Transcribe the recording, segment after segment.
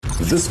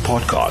This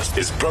podcast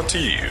is brought to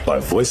you by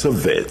Voice of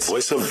Vets.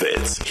 Voice of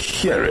Vets.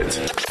 Hear it.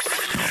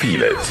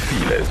 Feel it.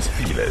 Feel it.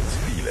 Feel it.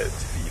 Feel it.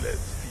 Feel it.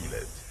 Feel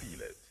it.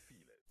 Feel it.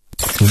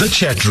 The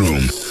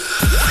Chatroom.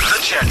 The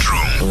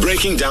Chatroom.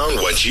 Breaking down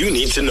what you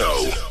need to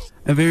know.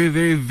 A very,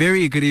 very,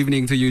 very good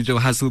evening to you, Joe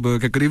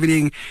Hasselberg. Good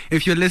evening.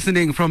 If you're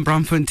listening from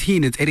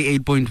Braamfontein, it's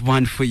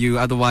 88.1 for you.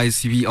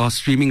 Otherwise, we are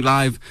streaming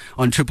live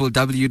on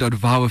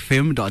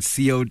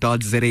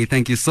www.vowfm.co.za.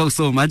 Thank you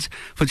so much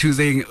for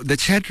choosing the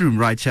chat room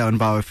right here on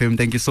VowFM.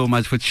 Thank you so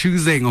much for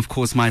choosing, of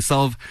course,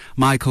 myself,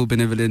 Michael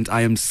Benevolent.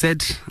 I am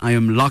set, I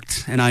am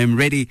locked, and I am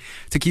ready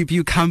to keep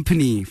you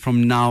company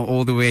from now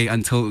all the way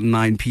until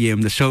 9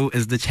 p.m. The show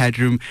is the chat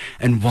room,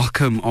 and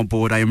welcome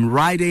aboard. I am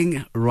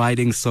riding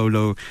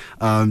solo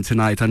tonight.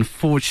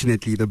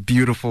 Unfortunately, the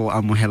beautiful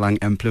Amohelang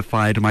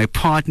Amplified, my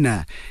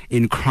partner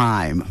in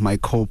crime, my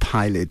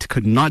co-pilot,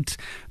 could not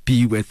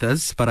be with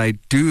us, but I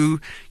do,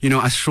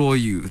 assure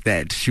you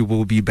that she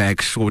will be back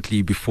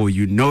shortly before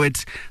you know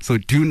it. So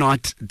do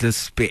not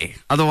despair.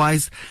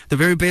 Otherwise, the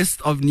very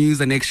best of news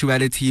and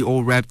actuality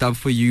all wrapped up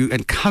for you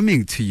and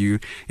coming to you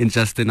in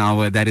just an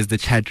hour. That is the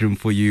chat room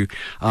for you.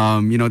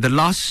 The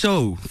last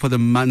show for the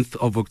month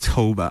of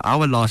October,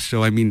 our last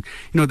show.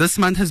 This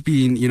month has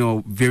been,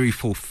 very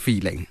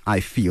fulfilling,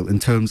 I feel, in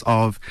terms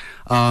of,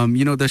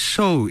 the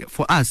show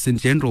for us in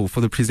general,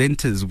 for the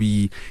presenters.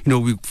 We've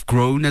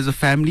grown as a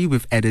family.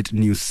 We've added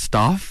new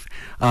staff,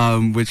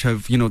 which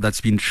have,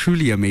 that's been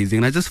truly amazing.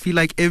 And I just feel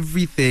like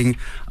everything,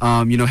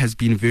 has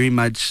been very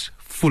much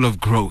full of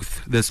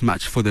growth this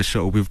much for the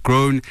show. We've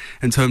grown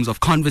in terms of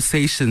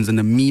conversations and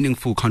the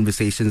meaningful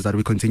conversations that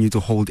we continue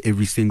to hold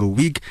every single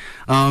week.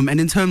 And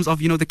in terms of,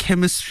 the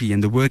chemistry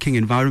and the working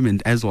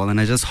environment as well. And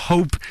I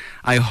hope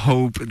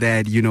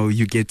that,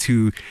 you get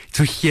to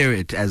hear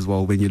it as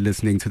well when you're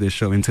listening to the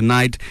show. And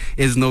tonight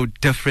is no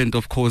different,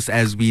 of course,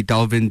 as we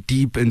delve in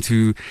deep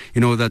into,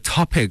 the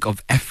topic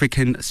of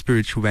African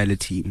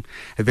spirituality.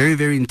 A very,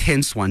 very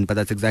intense one, but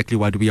that's exactly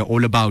what we are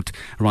all about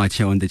right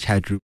here on the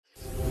chat room.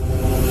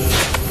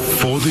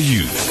 For the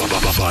youth,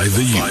 by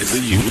the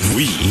youth,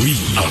 we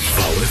are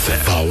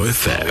Power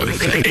FM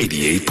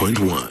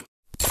 88.1.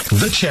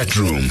 The chat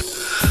room.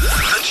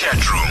 The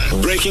chat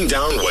room. Breaking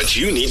down what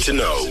you need to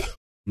know.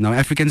 Now,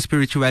 African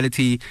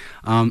spirituality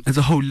is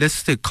a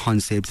holistic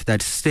concept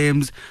that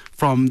stems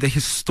from the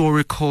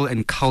historical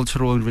and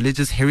cultural and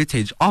religious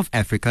heritage of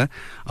Africa.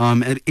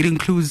 It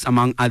includes,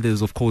 among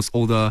others, of course,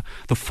 all the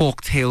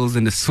folk tales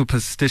and the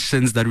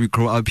superstitions that we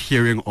grow up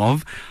hearing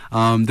of,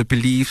 the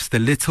beliefs, the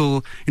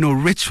little,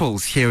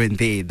 rituals here and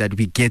there that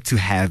we get to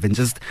have, and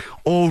just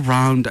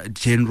all-round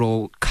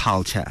general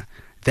culture.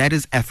 That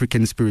is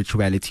African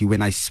spirituality.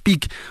 When I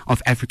speak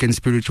of African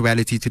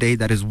spirituality today,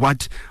 that is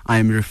what I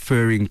am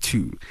referring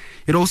to.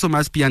 It also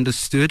must be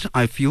understood,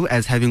 I feel,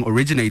 as having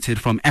originated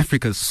from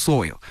Africa's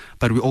soil.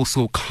 But we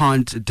also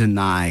can't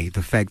deny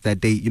the fact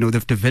that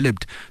they've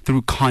developed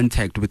through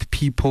contact with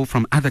people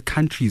from other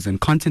countries and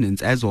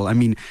continents as well.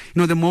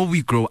 The more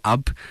we grow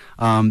up,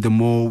 the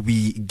more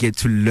we get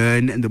to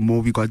learn, and the more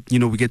we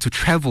get to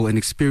travel and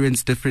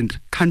experience different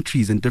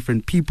countries and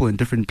different people and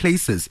different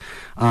places.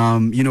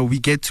 We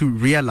get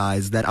to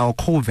realize that our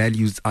core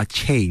values are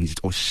changed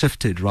or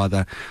shifted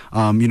rather.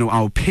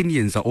 Our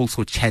opinions are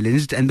also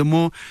challenged, and the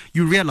more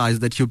you realize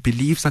that your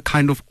beliefs are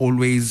kind of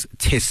always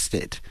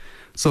tested.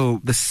 So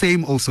the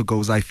same also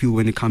goes, I feel,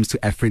 when it comes to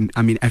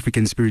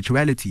African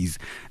spiritualities.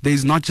 There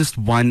is not just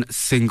one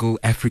single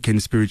African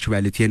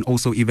spirituality, and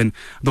also even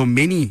though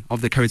many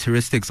of the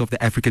characteristics of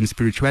the African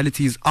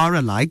spiritualities are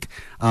alike,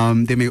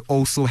 they may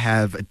also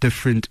have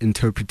different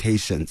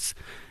interpretations.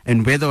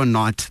 And whether or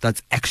not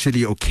that's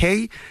actually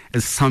okay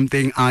is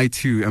something I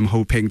too am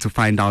hoping to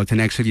find out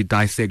and actually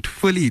dissect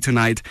fully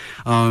tonight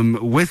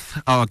with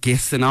our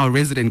guests and our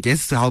resident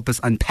guests to help us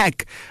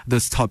unpack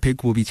this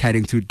topic. We'll be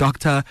chatting to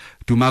Dr.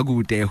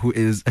 Dumakude, who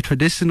is a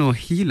traditional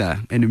healer.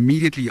 And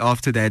immediately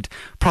after that,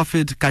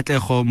 Prophet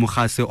Katleho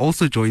Mogase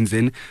also joins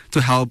in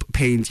to help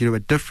paint, a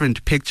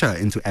different picture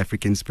into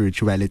African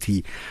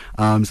spirituality.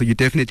 So you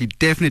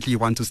definitely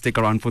want to stick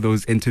around for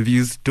those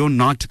interviews. Do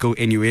not go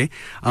anywhere.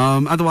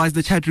 Otherwise,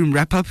 the chat room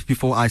wrap up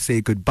before I say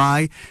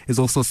goodbye is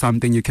also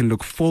something you can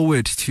look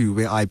forward to,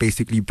 where I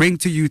basically bring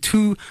to you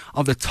two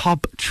of the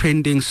top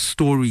trending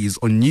stories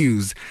or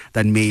news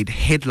that made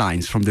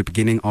headlines from the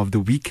beginning of the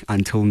week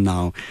until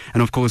now.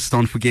 And of course,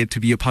 don't forget to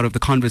be a part of the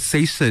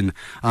conversation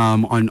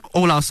on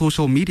all our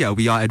social media.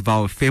 We are at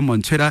VowFM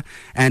on Twitter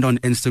and on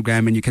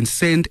Instagram, and you can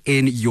send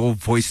in your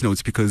voice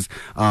notes because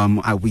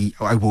I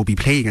will be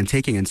playing and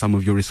taking in some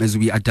of your responses as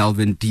we are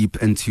delving deep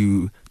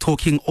into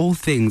talking all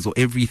things or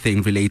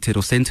everything related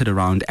or centered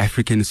around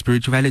African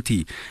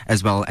spirituality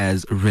as well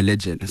as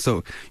religion.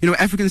 So,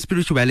 African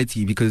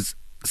spirituality, because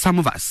some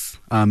of us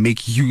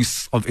make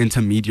use of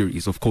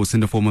intermediaries, of course, in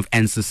the form of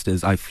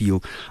ancestors, I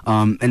feel.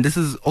 And this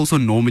is also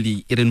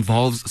normally, it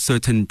involves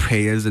certain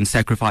prayers and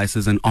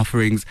sacrifices and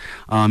offerings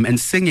and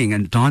singing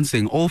and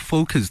dancing, all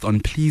focused on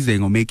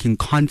pleasing or making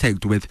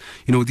contact with,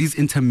 these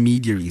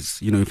intermediaries,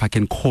 if I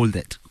can call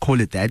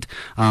it that,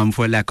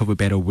 for lack of a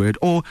better word,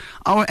 or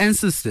our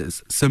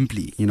ancestors,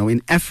 simply.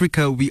 In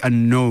Africa, we are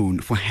known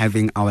for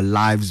having our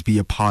lives be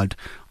a part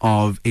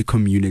of a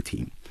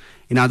community.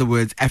 In other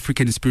words,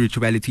 African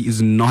spirituality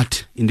is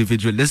not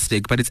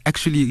individualistic, but it's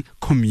actually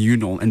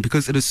communal. And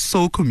because it is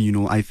so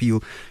communal, I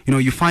feel,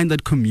 you find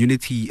that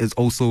community is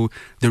also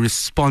the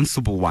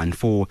responsible one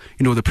for,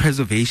 the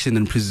preservation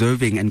and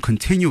preserving and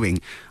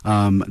continuing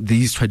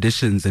these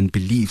traditions and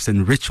beliefs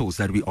and rituals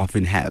that we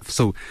often have.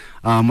 So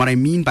what I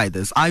mean by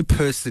this, I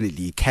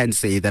personally can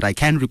say that I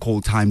can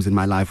recall times in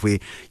my life where,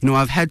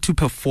 I've had to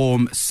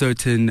perform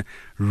certain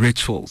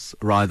rituals,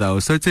 rather, or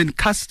certain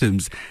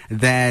customs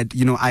that,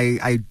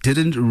 I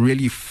didn't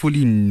really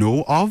fully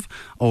know of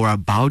or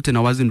about, and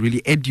I wasn't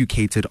really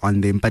educated on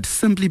them, but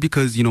simply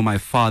because, my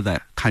father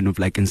kind of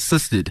like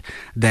insisted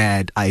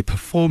that I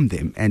perform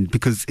them, and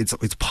because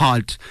it's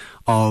part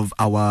of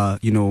our,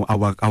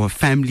 our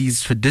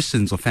family's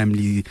traditions or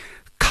family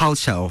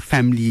culture or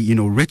family,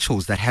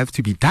 rituals that have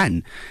to be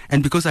done.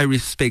 And because I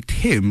respect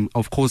him,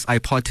 of course, I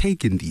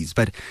partake in these.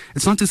 But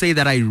it's not to say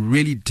that I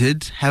really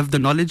did have the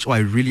knowledge or I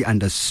really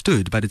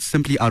understood, but it's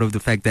simply out of the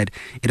fact that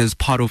it is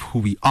part of who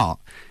we are.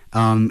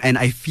 And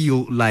I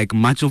feel like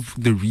much of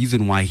the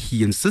reason why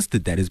he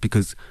insisted that is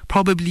because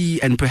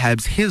probably and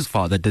perhaps his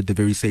father did the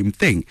very same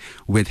thing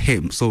with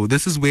him. So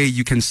this is where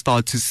you can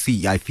start to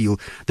see, I feel,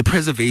 the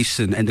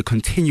preservation and the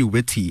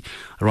continuity,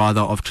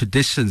 rather, of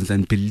traditions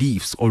and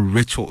beliefs or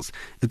rituals.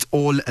 It's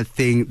all a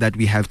thing that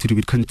we have to do.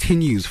 It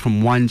continues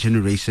from one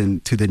generation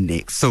to the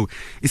next. So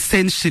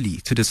essentially,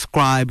 to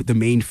describe the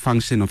main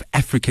function of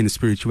African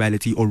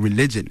spirituality or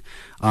religion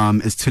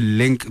is to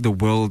link the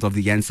world of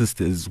the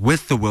ancestors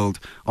with the world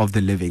of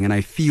the living. And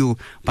I feel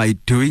by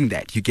doing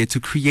that, you get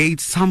to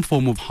create some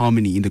form of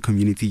harmony in the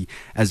community,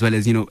 as well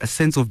as, a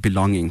sense of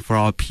belonging for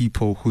our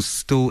people who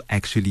still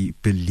actually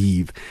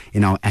believe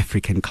in our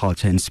African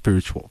culture and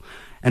spiritual.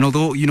 And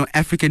although,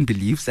 African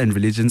beliefs and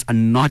religions are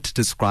not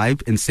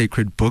described in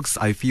sacred books,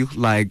 I feel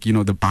like,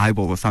 the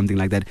Bible or something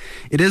like that,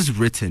 it is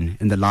written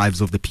in the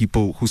lives of the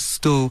people who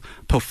still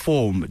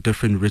perform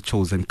different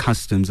rituals and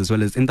customs, as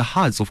well as in the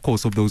hearts, of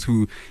course, of those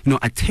who,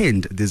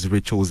 attend these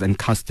rituals and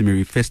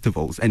customary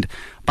festivals. And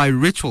by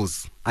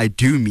rituals, I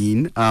do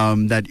mean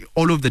that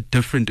all of the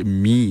different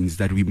means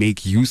that we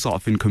make use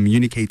of in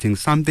communicating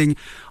something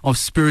of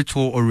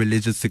spiritual or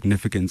religious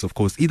significance, of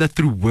course, either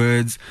through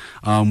words,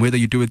 whether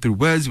you do it through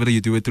words, whether you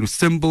do it through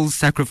symbols,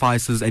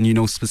 sacrifices,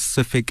 and,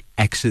 specific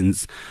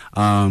actions,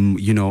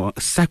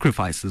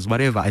 sacrifices,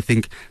 whatever, I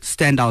think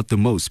stand out the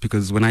most.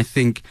 Because when I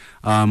think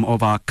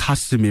of our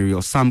customary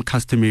or some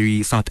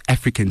customary South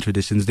African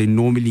traditions, they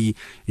normally,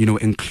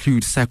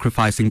 include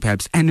sacrificing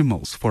perhaps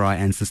animals for our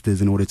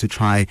ancestors in order to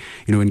try,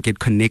 and get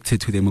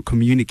connected to them or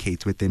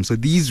communicate with them. So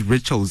these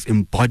rituals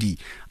embody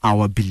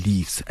our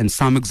beliefs. And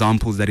some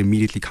examples that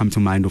immediately come to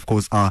mind, of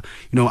course, are,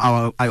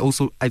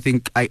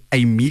 I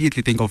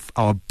immediately think of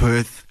our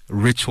birth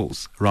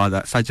rituals,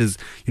 rather, such as,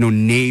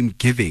 name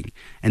giving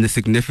and the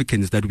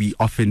significance that we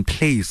often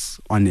place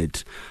on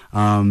it.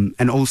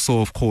 And also,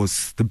 of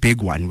course, the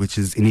big one, which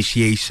is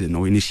initiation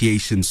or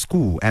initiation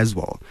school as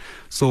well.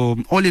 So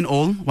all in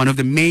all, one of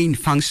the main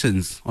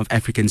functions of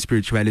African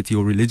spirituality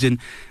or religion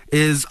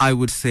is, I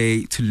would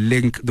say, to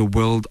link the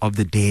world of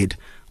the dead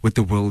with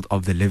the world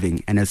of the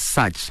living. And as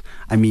such,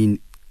 I mean,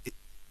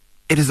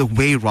 it is a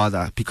way,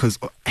 rather, because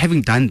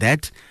having done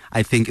that,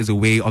 I think, is a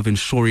way of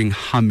ensuring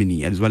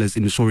harmony as well as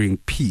ensuring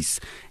peace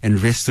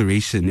and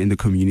restoration in the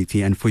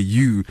community. And for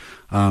you,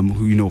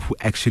 who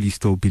actually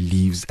still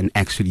believes and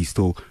actually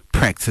still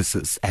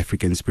practices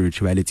African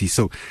spirituality.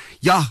 So,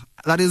 yeah,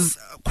 that is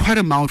quite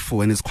a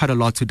mouthful and it's quite a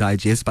lot to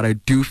digest, but I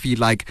do feel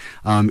like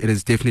it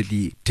is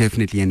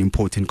definitely an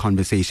important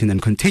conversation.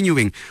 And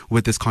continuing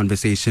with this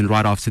conversation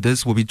right after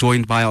this, we'll be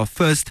joined by our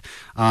first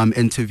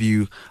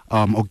interview,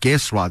 or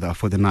guest rather,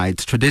 for the night,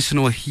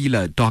 traditional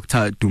healer,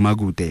 Dr.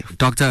 Dumakude.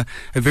 Doctor,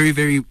 a very,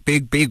 very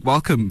big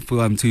welcome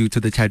to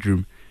the chat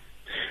room.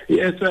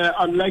 Yes,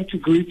 I'd like to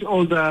greet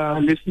all the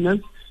listeners.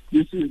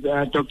 This is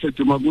Dr.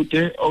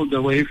 Dumakude, all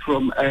the way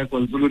from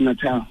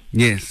KwaZulu-Natal.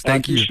 Yes,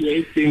 thank you. I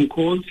appreciate being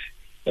called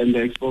and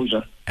the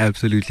exposure.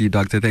 Absolutely,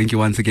 Doctor. Thank you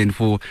once again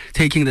for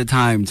taking the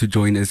time to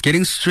join us.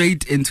 Getting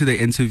straight into the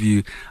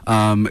interview,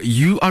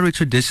 you are a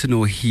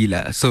traditional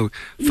healer. So,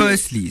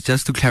 firstly,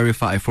 just to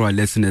clarify for our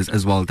listeners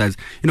as well, does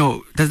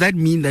that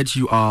mean that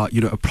you are,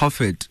 a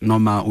prophet,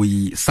 noma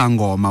uyi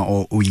sangoma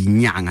or uyi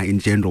nyanga in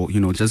general?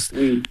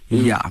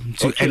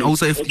 Okay. And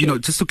also, if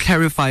just to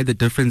clarify the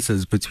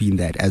differences between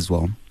that as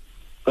well.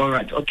 All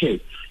right.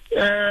 Okay.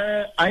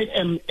 I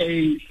am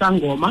a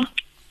sangoma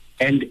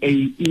and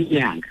a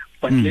nyanga.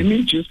 But let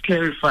me just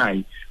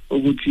clarify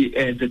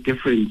the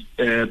difference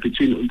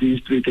between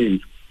these three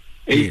things.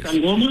 A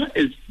sangoma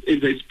is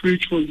is a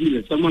spiritual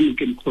healer, someone who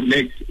can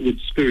connect with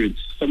spirits,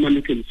 someone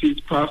who can see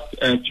past,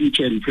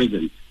 future, and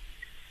present.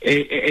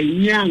 A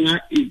nyanga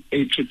is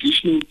a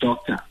traditional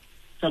doctor,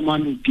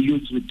 someone who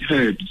deals with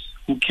herbs,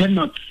 who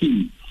cannot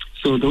see.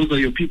 So those are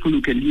your people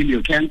who can heal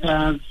your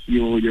cancers,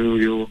 your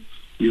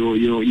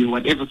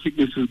whatever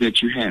sicknesses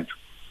that you have.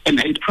 And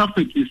a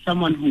prophet is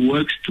someone who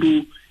works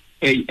through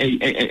a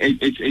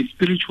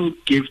spiritual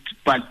gift,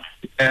 but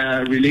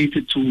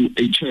related to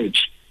a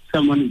church.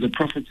 Someone who's a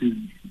prophet is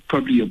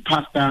probably a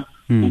pastor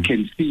who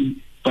can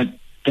see, but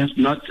does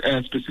not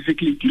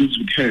specifically deals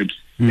with herbs.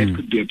 That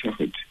could be a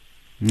prophet.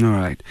 All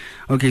right.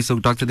 Okay, so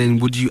Doctor, then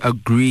would you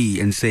agree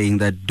in saying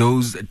that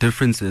those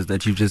differences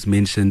that you've just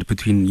mentioned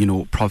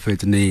between,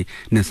 prophet and a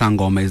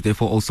Sangoma is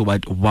therefore also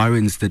what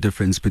warrants the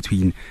difference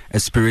between a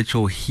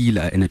spiritual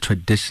healer and a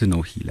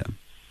traditional healer?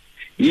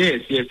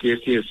 Yes,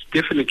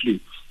 definitely.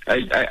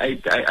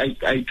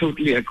 I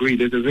totally agree.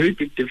 There's a very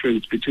big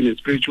difference between a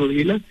spiritual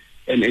healer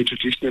and a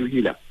traditional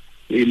healer.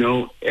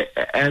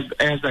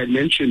 As I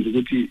mentioned,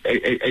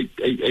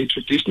 a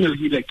traditional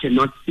healer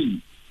cannot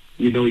see.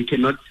 He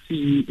cannot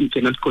see, he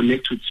cannot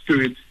connect with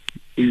spirits.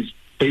 Is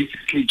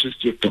basically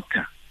just your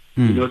doctor.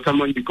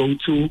 Someone you go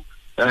to,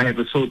 I have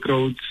a sore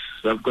throat,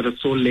 I've got a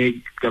sore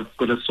leg, I've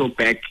got a sore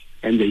back,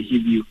 and they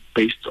heal you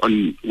based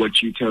on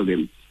what you tell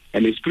them.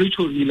 And a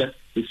spiritual healer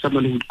is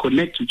someone who would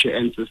connect with your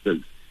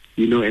ancestors,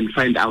 and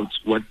find out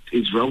what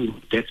is wrong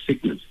with that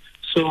sickness.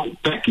 So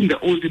back in the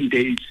olden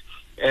days,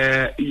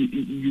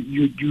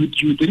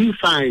 you didn't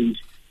find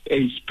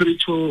a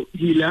spiritual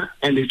healer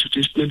and a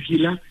traditional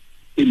healer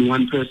in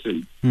one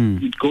person.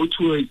 You'd go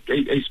to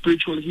a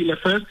spiritual healer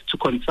first to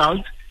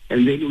consult,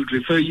 and then would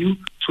refer you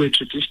to a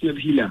traditional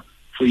healer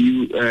for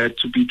you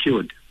to be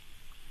cured.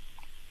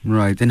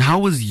 Right. And how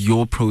was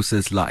your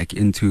process like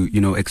into,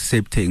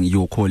 accepting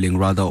your calling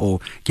rather, or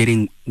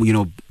getting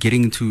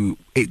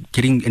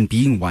and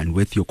being one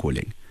with your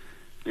calling?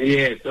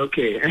 Yes,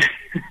 okay.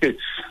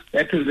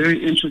 That's a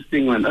very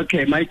interesting one.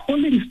 Okay, my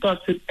calling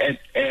started at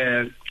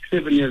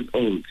 7 years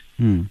old.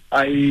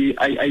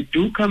 I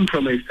do come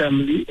from a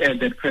family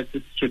that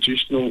practices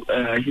traditional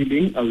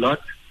healing a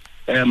lot.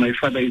 My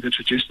father is a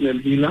traditional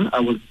healer.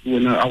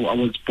 When I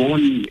was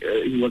born,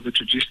 he was a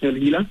traditional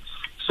healer.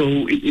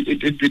 So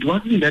it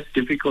wasn't that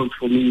difficult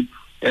for me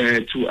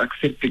to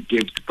accept the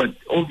gift. But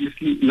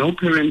obviously, no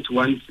parent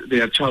wants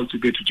their child to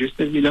be a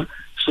traditional healer.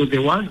 So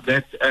there was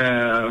that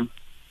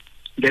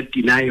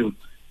denial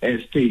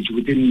stage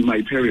within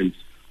my parents,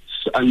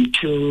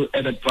 until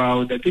at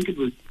about, I think it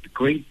was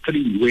grade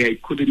 3 where I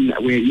couldn't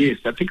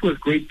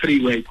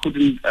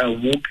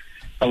walk.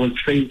 I was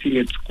fainting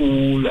at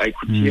school. I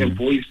could hear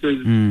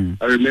voices.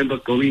 I remember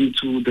going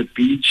to the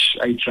beach.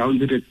 I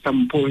drowned at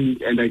some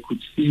point, and I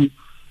could see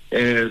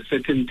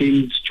certain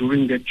things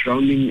during that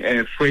drowning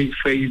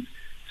phase.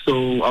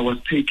 So I was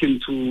taken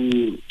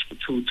to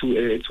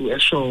a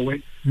show,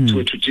 to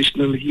a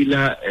traditional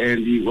healer,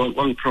 and he was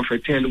one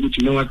Prophet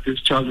Katleho what, this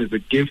child has a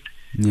gift,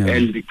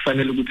 and the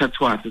final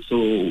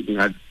so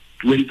I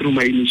went through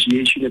my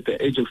initiation at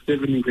the age of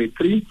 7 in grade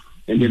 3,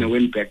 and then I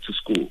went back to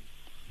school.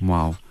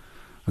 Wow.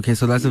 Okay,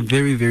 so that's a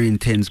very, very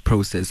intense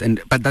process,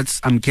 but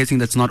I'm guessing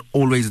that's not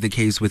always the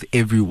case with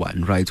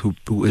everyone, right? Who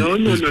no,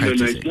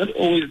 it's not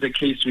always the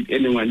case with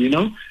anyone.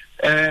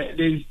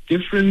 There's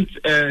different.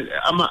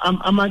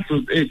 I'm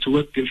to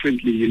work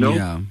differently.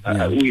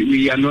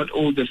 We are not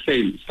all the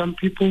same. Some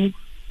people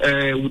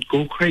would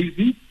go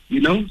crazy.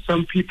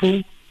 Some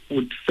people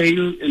would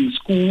fail in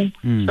school.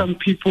 Some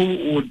people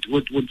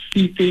would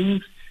see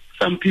things.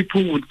 Some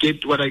people would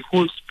get what I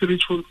call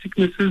spiritual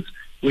sicknesses,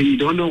 where you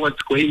don't know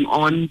what's going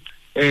on.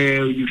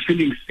 You're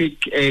feeling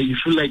sick. You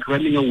feel like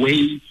running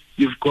away.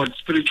 You've got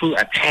spiritual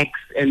attacks,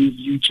 and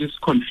you're just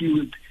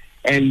confused.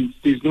 And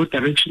there's no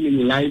direction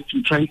in life.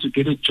 You're trying to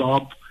get a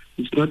job.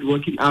 It's not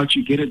working out.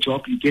 You get a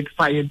job. You get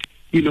fired.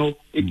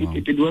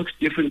 It works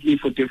differently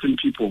for different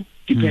people,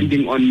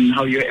 depending on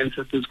how your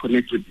ancestors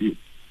connect with you.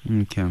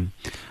 Okay.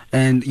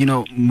 And,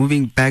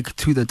 moving back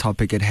to the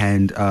topic at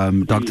hand,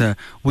 Doctor,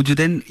 would you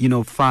then,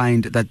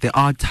 find that there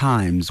are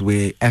times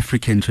where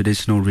African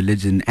traditional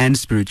religion and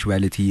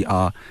spirituality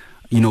are,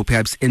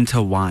 perhaps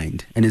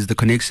intertwined? And is the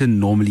connection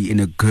normally in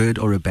a good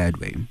or a bad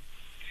way?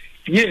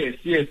 Yes,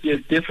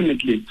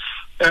 definitely.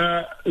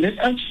 Let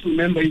us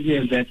remember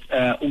here that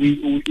we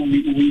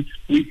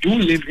do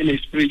live in a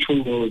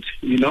spiritual world,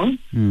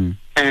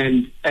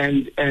 and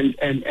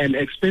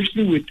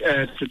especially with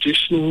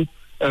traditional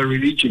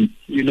religion,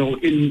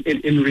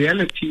 in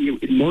reality,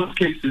 in most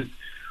cases,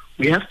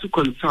 we have to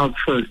consult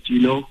first.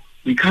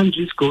 We can't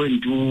just go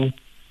and do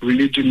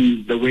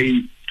religion the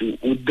way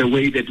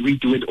that we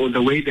do it, or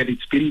the way that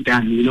it's been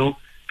done,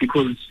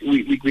 because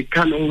we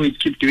can't always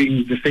keep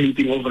doing the same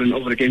thing over and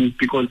over again,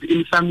 because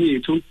in some way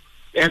too,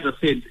 as I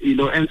said,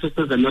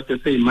 ancestors are not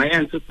the same. My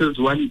ancestors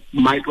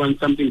might want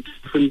something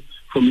different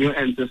from your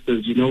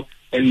ancestors,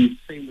 and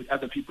same with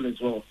other people as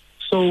well.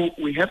 So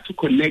we have to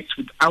connect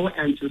with our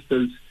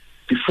ancestors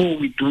before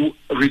we do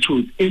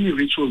rituals, any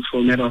rituals for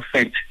a matter of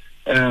fact,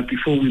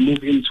 before we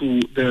move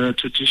into the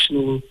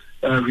traditional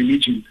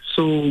religion.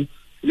 So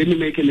let me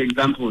make an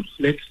example.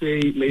 Let's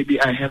say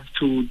maybe I have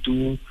to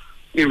do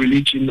a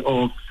religion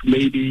of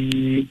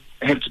maybe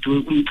I have to do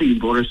a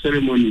umcimbi or a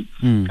ceremony.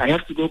 I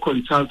have to go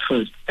consult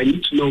first. I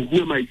need to know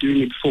who am I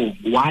doing it for?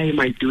 Why am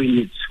I doing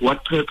it?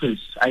 What purpose?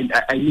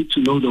 I need to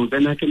know those,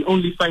 and I can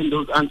only find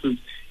those answers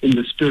in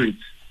the spirit.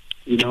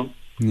 You know.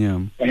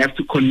 Yeah. I have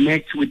to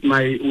connect with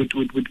my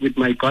with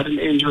my guardian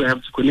angel. I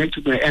have to connect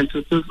with my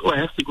ancestors, or I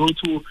have to go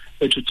to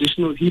a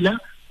traditional healer,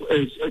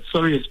 a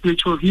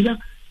spiritual healer,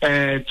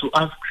 to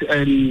ask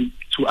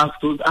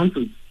those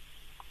answers.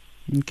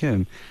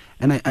 Okay.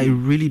 And I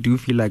really do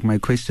feel like my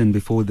question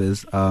before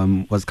this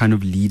was kind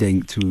of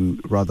leading to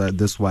rather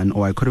this one,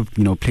 or I could have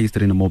placed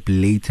it in a more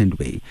blatant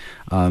way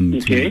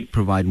to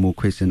provide more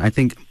question. I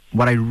think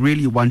what I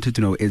really wanted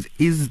to know is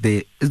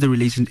there a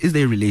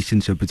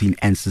relationship between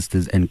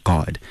ancestors and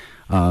God,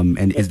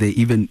 and is there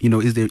even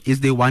is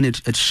there one?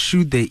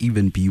 Should there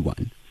even be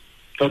one?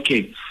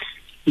 Okay,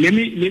 let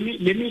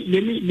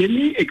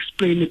me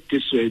explain it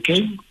this way.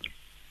 Okay,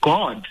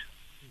 God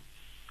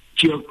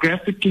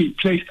geographically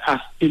placed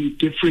us in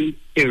different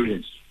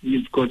areas.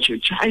 You've got your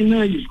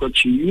China, you've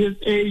got your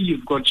USA,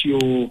 you've got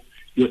your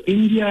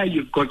India,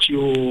 you've got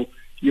your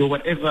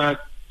whatever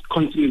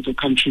continent or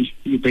country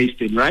you're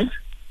based in, right?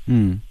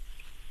 And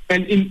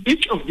in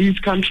each of these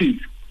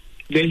countries,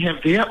 they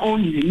have their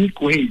own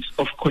unique ways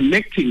of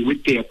connecting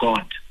with their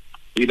God.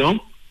 You know,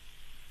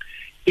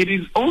 it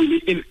is only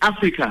in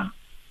Africa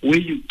where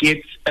you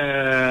get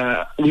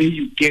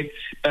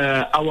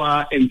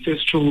our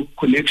ancestral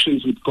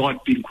connections with God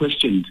being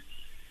questioned,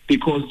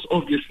 because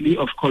obviously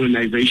of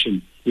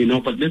colonization. You know,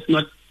 but let's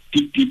not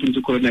dig deep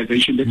into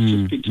colonization. Let's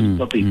just stick to the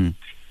topic.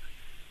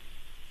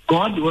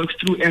 God works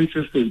through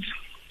ancestors.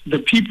 The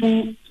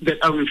people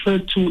that are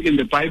referred to in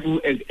the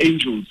Bible as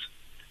angels,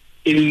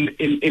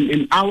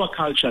 in our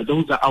culture,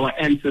 those are our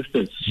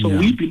ancestors. So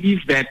we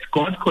believe that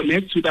God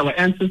connects with our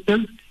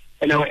ancestors,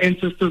 and our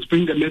ancestors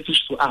bring the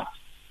message to us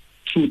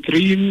through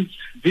dreams,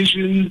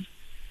 visions,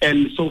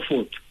 and so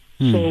forth.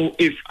 So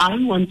if I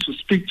want to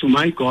speak to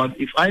my God,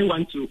 if I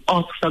want to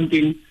ask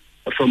something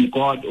from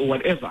God or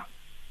whatever,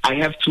 I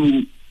have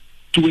to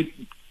do it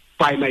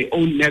by my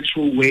own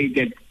natural way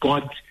that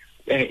God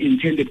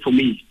intended for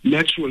me,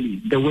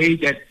 naturally, the way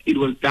that it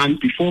was done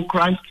before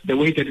Christ, the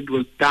way that it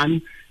was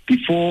done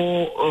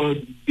before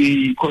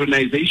the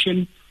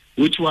colonization,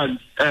 which was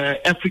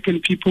African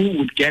people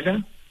would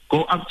gather,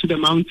 go up to the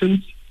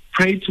mountains,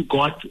 pray to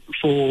God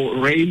for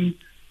rain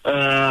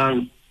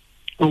or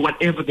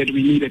whatever that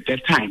we need at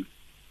that time,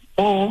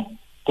 or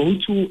go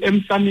to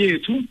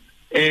Emsamietu,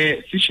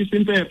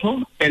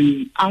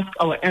 and ask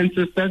our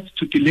ancestors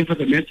to deliver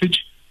the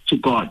message to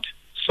God.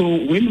 So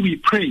when we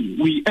pray,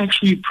 we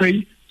actually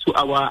pray to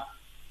our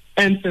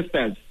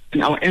ancestors,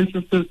 and our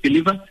ancestors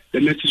deliver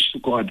the message to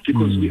God,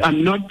 because we are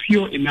not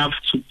pure enough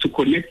to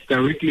connect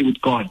directly with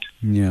God.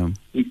 Yeah,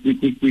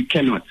 we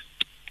cannot.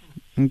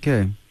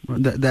 Okay.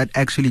 That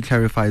actually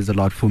clarifies a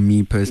lot for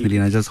me personally,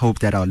 and I just hope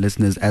that our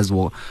listeners as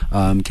well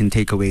can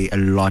take away a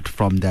lot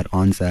from that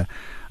answer.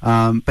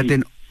 But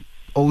then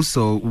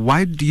also,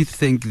 why do you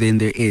think then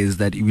there is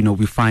that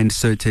we find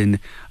certain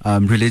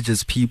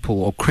religious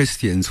people or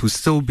Christians who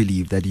still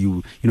believe that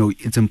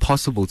it's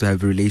impossible to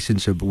have a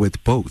relationship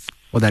with both,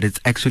 or that it's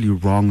actually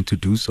wrong to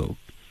do so?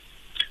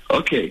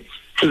 Okay,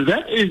 so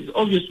that is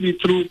obviously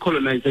through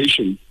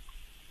colonization.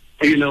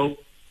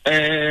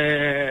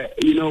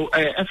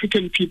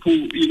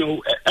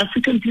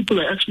 African people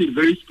are actually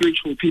very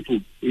spiritual people,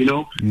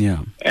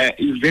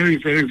 very,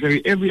 very,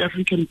 very, every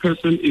African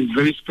person is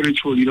very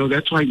spiritual,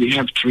 that's why we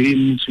have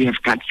dreams, we have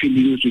gut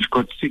feelings, we've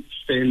got sixth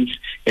sense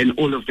and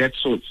all of that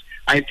sorts.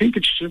 I think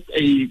it's just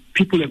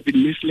people have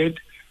been misled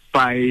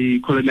by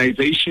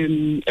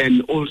colonization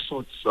and all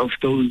sorts of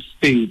those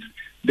things.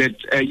 That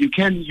you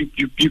can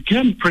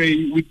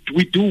pray.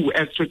 We do,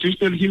 as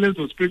traditional healers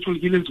or spiritual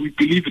healers, we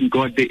believe in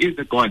God. There is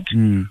a God,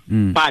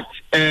 but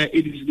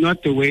it is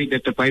not the way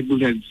that the Bible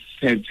has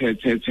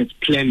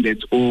planned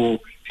it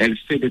or has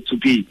said it to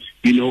be.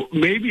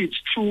 Maybe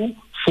it's true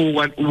for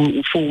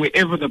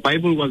wherever the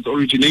Bible was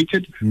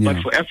originated,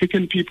 but for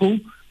African people,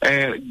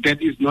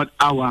 that is not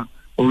our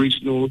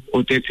original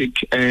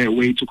authentic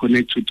way to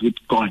connect with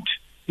God.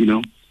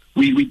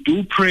 We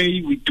do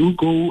pray, we do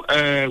go,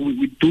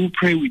 we do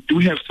pray, we do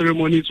have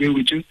ceremonies where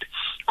we just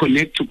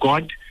connect to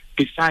God,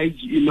 besides,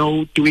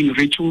 doing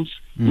rituals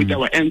with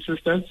our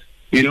ancestors,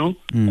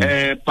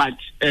 but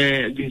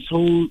this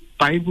whole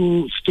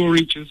Bible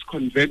story just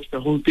converts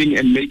the whole thing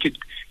and make it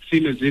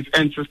seem as if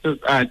ancestors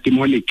are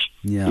demonic.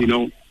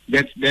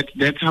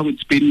 That's how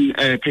it's been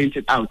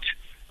painted out.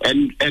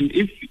 And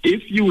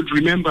if you would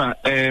remember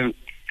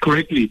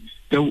correctly,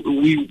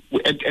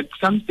 at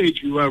some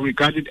stage we were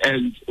regarded as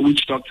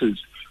witch doctors,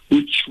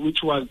 which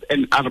was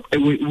an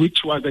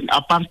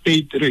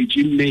apartheid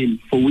regime name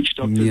for witch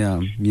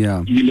doctors.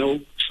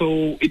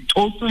 So it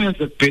also has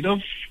a bit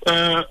of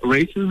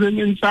racism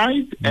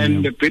inside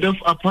and a bit of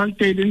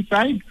apartheid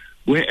inside.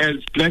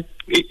 Whereas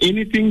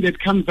anything that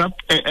comes up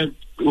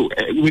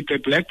with a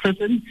black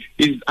person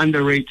is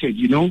underrated.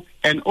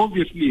 And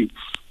obviously,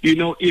 you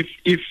know, if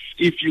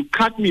you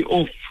cut me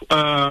off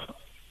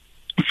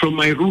from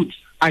my roots,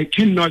 I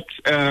cannot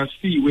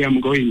see where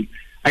I'm going.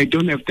 I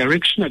don't have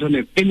direction. I don't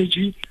have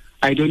energy.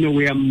 I don't know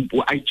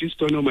I just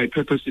don't know my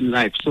purpose in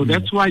life. So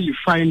that's why you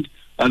find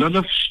a lot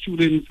of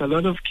students, a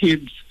lot of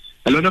kids,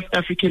 a lot of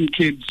African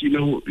kids, we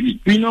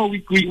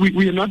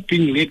are not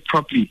being led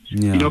properly,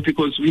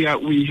 because we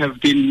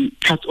have been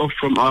cut off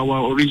from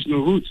our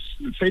original roots.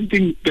 The same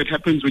thing that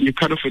happens when you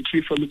cut off a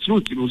tree from its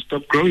roots. It will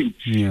stop growing.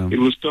 Yeah. It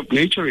will stop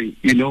naturing,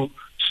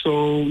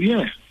 So,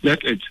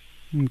 that's it.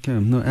 Okay,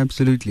 no,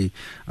 absolutely.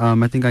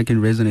 I think I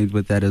can resonate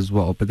with that as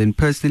well. But then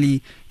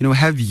personally,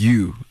 have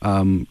you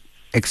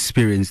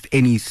experienced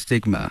any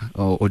stigma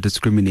or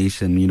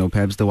discrimination?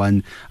 Perhaps the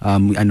one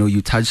I know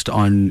you touched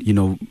on,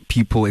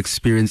 people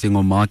experiencing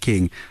or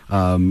marking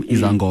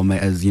izangoma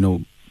as,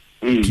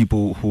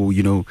 people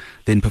who,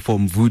 then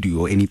perform voodoo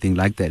or anything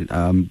like that.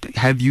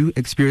 Have you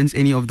experienced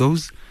any of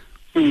those?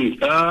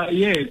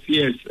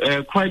 Yes.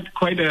 Quite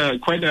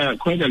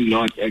a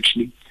lot,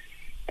 actually.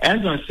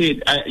 As I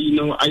said, I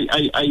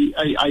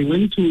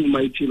went to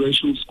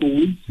multiracial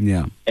school.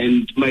 Yeah.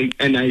 And my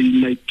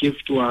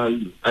gift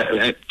was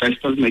I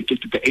started my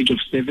gift at the age of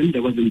 7.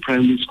 That was in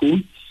primary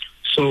school.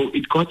 So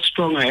it got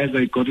stronger as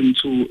I got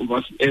into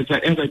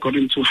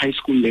high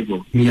school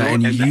level.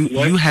 And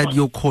you had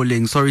your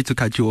calling. Sorry to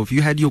cut you off.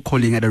 You had your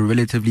calling at a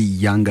relatively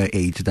younger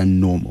age than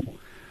normal.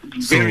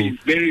 Very,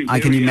 I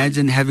can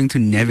imagine having to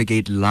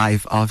navigate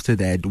life after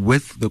that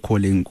with the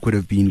calling couldn't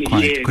have been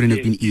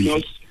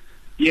easy.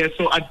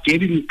 So I'd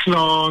get in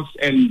class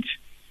and,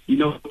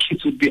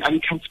 kids would be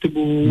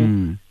uncomfortable.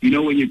 When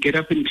you get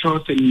up in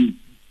class and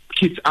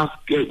kids ask,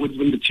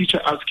 when the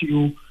teacher asks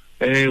you,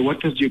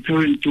 what does your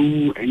parent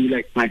do? And you're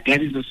like, my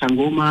dad is a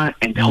sangoma,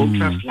 and the whole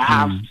class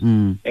laughs.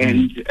 And,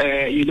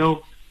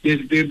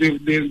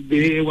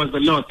 there was a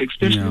lot,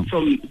 especially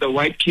from the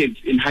white kids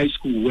in high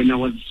school when I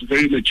was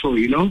very mature,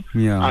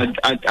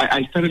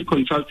 I started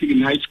consulting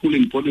in high school,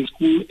 in boarding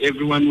school.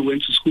 Everyone who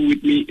went to school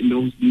with me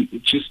knows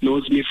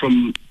me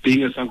from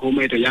being a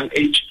sangoma at a young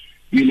age,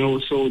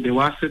 so there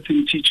were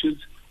certain teachers,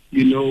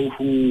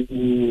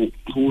 who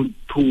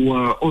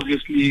were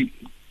obviously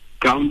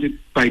grounded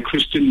by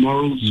Christian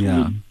morals,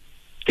 who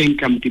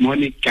think I'm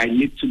demonic, I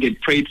need to get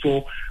prayed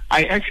for.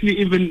 They actually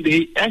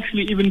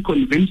even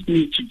convinced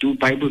me to do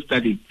Bible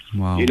study.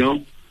 Wow.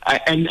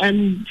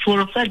 And for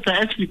a fact, I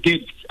actually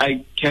did.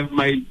 I have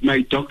my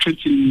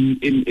doctorate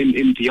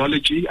in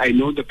theology. I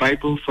know the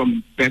Bible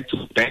from back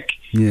to back.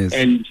 Yes.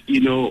 And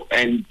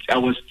and I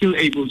was still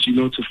able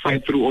to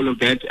fight through all of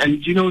that.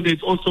 And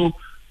there's also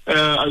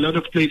a lot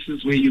of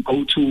places where you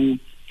go to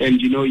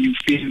and you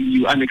feel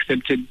you're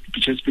unaccepted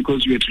just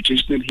because you're a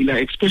traditional healer,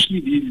 especially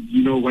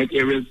these white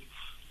areas.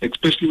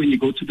 Especially when you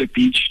go to the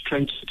beach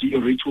trying to do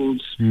your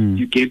rituals,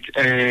 you get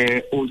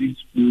all these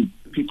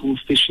people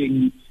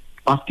fishing,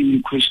 asking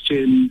you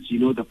questions,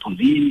 the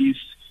police,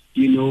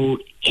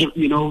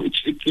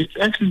 it's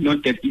actually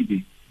not that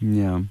easy.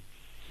 Yeah.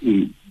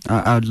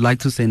 I'd like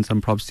to send some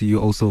props to you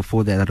also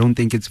for that. I don't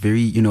think it's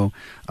very,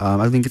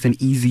 I think it's an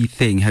easy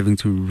thing having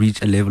to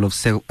reach a level of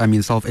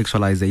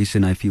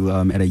self-actualization, I feel,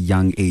 at a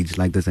young age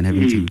like this and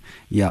having to,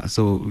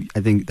 so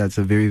I think that's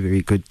a very,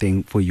 very good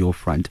thing for your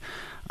front.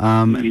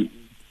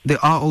 There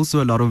are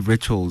also a lot of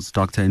rituals,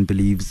 Doctor, and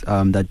beliefs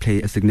that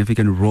play a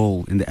significant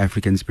role in the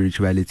African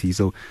spirituality.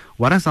 So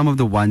what are some of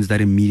the ones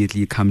that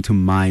immediately come to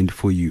mind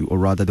for you, or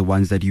rather the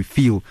ones that you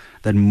feel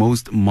that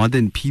most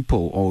modern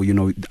people or,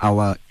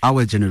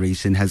 our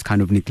generation has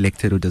kind of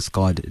neglected or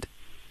discarded?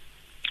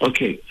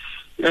 Okay.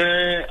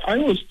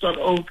 I will start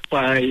off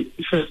by,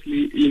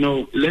 firstly,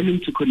 learning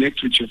to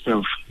connect with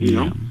yourself,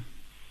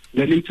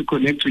 learning to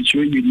connect with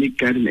your unique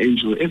guardian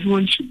angel.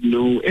 Everyone should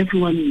know,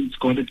 everyone's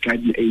got a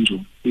guardian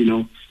angel,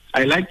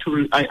 I like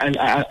to.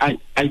 I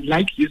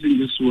like using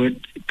this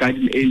word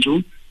guardian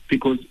angel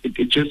because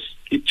it just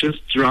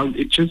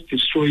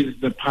destroys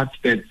the part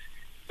that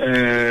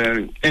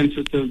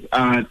ancestors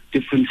are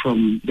different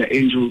from the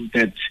angels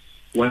that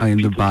were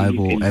in the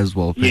Bible as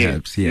well,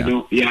 perhaps.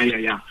 Yeah.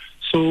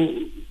 So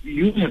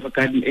you have a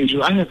guardian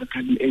angel. I have a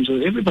guardian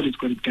angel. Everybody's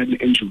got a guardian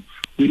angel.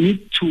 We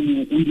need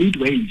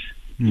ways.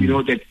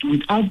 That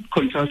without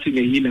consulting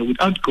a healer,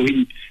 without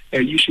going,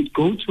 you should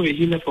go to a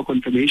healer for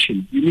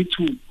confirmation. You need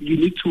to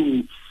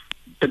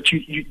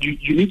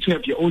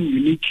have your own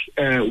unique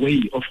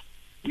way of,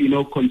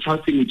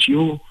 consulting with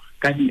your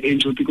guardian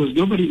angel, because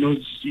nobody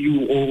knows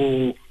you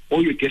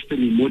or your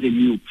destiny more than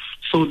you.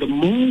 So the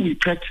more we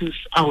practice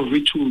our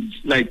rituals,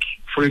 like,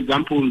 for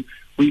example,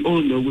 we all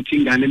know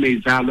Utingane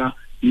Mezala,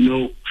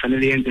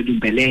 finally entered in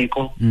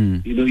Beleko,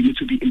 you need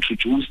to be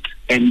introduced,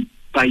 and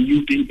by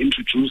you being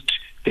introduced,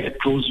 that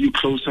draws you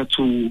closer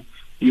to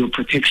your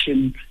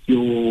protection.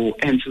 Your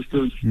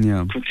ancestors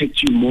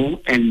protect you more,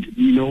 and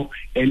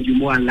and you're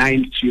more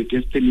aligned to your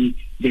destiny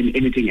than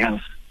anything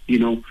else.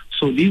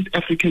 So these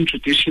African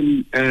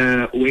tradition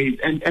ways,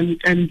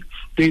 and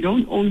they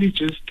don't only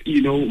just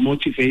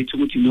motivate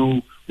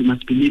we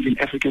must believe in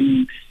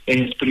African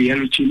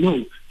spirituality.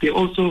 No, they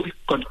also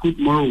got good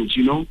morals.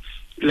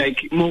 there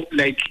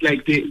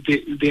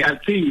are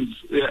things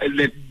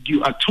that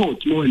you are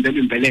taught more and then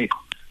in Beleko.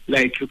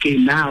 Like, okay,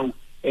 now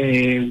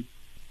you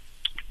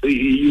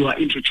are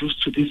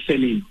introduced to this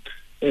selling.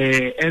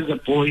 As a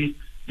boy,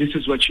 this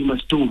is what you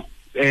must do.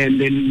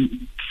 And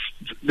then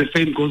the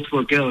same goes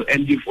for a girl.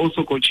 And you've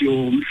also got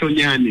your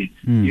mhlonyane,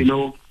 you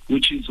know,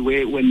 which is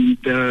where when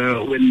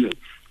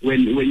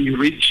you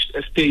reach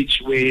a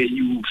stage where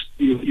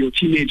your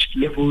teenage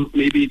level,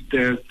 maybe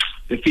the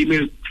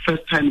female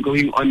first time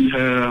going on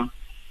her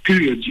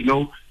period, you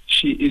know,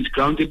 she is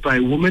grounded by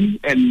a woman,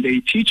 and they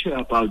teach her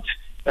about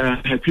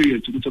her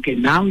period. It's okay,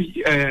 now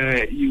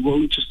you're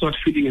going to start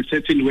feeling a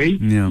certain way.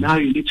 Yeah. Now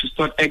you need to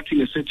start acting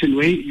a certain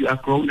way. You are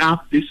grown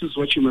up. This is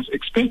what you must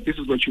expect. This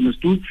is what you must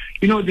do.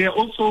 You know, there are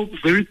also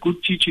very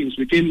good teachings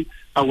within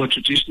our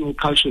traditional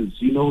cultures.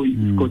 You know,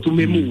 go to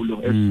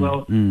Memulo as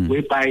well,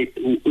 whereby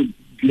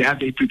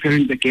they're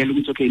preparing the girl.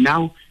 It's okay,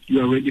 now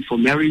you are ready for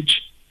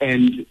marriage.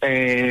 And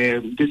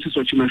this is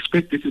what you must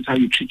expect. This is how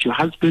you treat your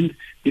husband.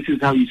 This is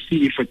how you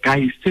see if a guy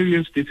is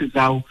serious. This is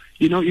how,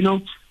 you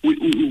know,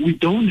 we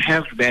don't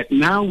have that.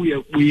 Now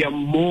we are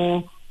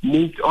more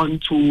moved on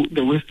to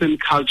the Western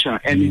culture,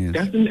 and it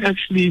doesn't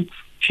actually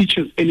teach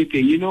us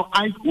anything. You know,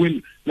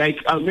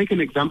 I'll make an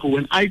example.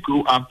 When I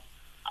grew up,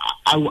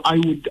 I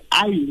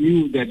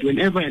knew that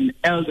whenever an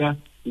elder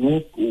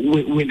walk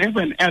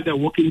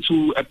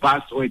into a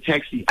bus or a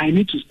taxi, I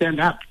need to stand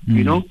up,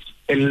 you know,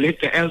 and let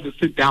the elders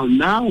sit down.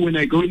 Now, when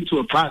I go into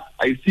a bus,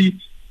 I see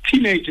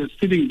teenagers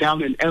sitting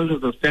down and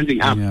elders are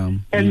standing up.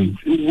 And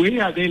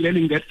where are they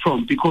learning that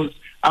from? Because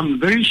I'm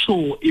very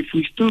sure if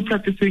we're still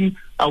practicing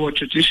our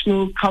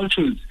traditional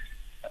cultures,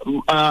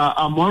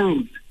 our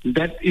morals,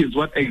 that is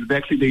what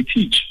exactly they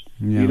teach,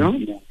 you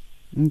know?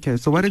 Okay,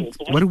 so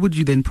what would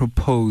you then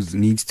propose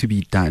needs to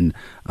be done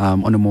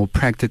on a more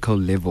practical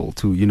level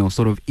to, you know,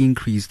 sort of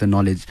increase the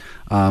knowledge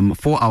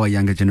for our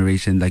younger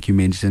generation, like you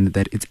mentioned,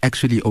 that it's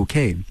actually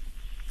okay?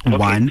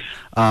 One,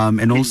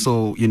 and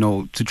also, you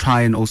know, to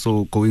try and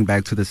also going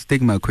back to the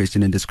stigma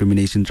question and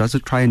discrimination, just to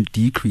try and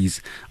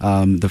decrease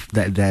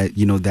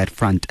that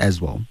front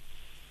as well.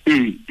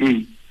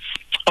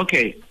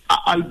 Okay,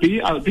 I'll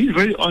be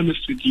very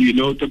honest with you. You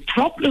know, the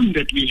problem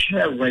that we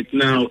have right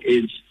now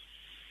is,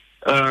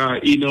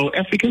 you know,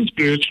 African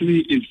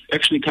spirituality is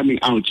actually coming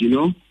out. You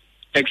know,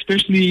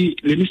 especially,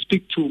 let me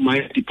speak to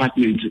my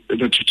department,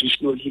 the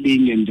traditional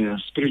healing and the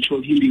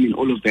spiritual healing and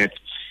all of that.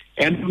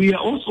 And we are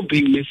also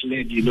being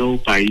misled, you know,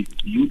 by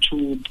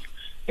YouTube,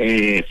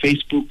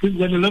 Facebook. We've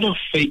got a lot of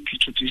fake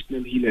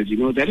traditional healers, you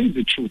know. That is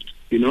the truth,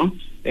 you know,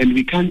 and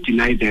we can't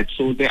deny that.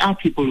 So there are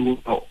people who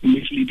are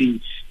misleading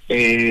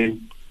the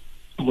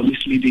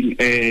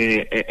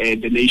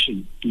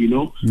nation, you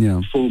know,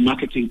 for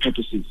marketing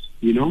purposes,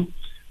 you know.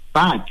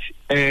 But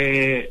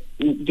there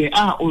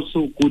are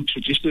also good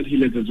traditional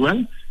healers as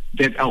well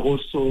that are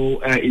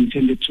also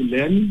intended to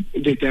learn,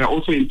 that are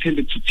also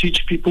intended to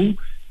teach people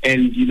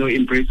and, you know,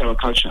 embrace our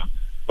culture.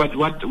 But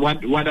what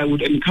I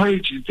would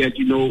encourage is that,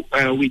 you know,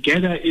 we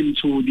gather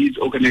into these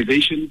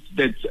organizations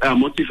that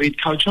motivate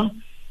culture,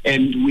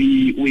 and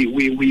we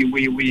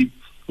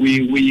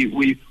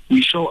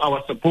show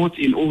our support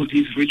in all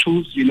these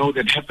rituals, you know,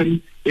 that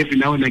happen every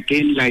now and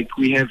again. Like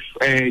we have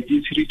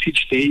this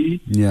Heritage Day,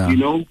 you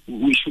know,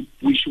 we should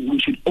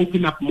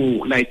open up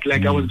more. Like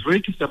I was very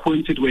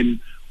disappointed when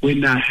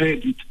I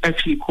heard it's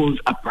actually called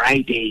a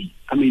Bride Day.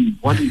 I mean,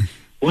 what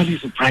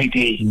is a Bride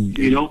Day,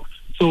 you know?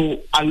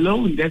 So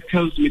alone, that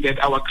tells me that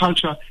our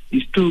culture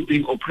is still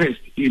being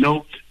oppressed, you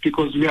know,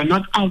 because we are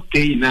not out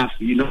there enough,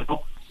 you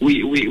know.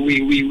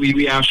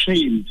 We are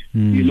ashamed,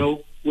 you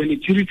know, when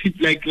it's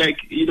treated like,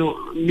 you know,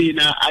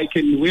 I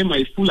can wear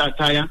my full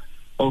attire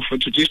of a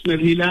traditional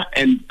healer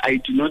and I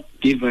do not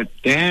give a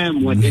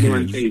damn what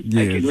anyone says.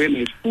 I can wear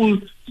my full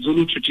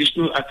Zulu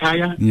traditional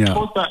attire,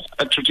 Xhosa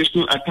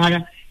traditional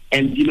attire,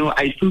 and, you know,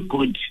 I feel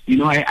good. You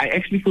know, I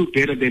actually feel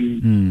better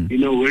than, you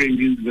know, wearing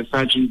these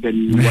Versaces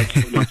and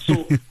whatnot.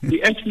 So we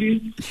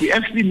actually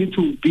need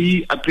to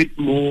be a bit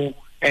more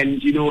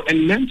and, you know,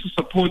 and learn to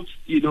support,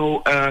 you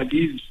know,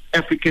 these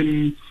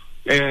African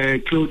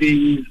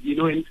clothing, you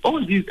know, and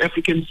all these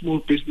African small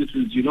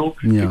businesses, you know,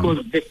 because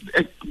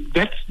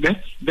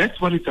that's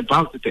what it's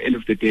about at the end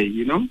of the day,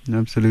 you know.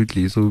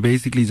 Absolutely. So we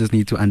basically just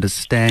need to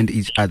understand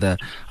each other,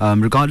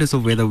 regardless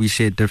of whether we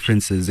share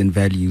differences in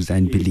values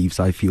and beliefs.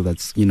 I feel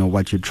that's, you know,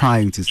 what you're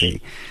trying to say.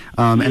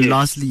 And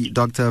lastly,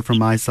 Doctor, from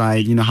my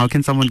side, you know, how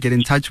can someone get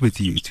in touch with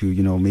you to,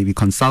 you know, maybe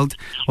consult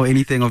or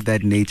anything of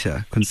that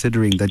nature,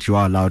 considering that you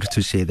are allowed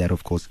to share that,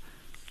 of course?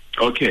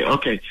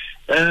 Okay.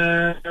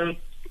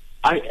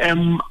 I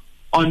am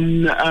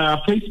on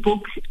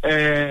Facebook,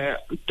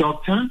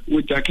 Doctor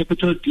with a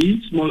capital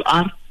D, small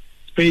r,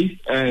 space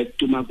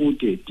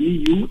Dumakude,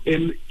 Dumakude.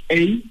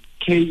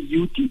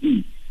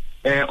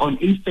 On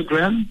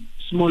Instagram,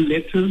 small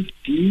letters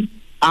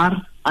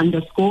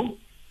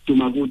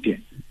DR_Dumakude.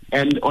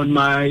 And on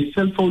my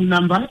cell phone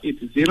number,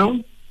 it's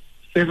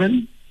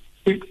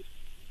 076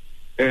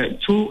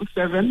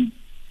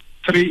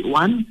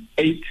 2731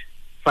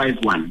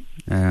 51.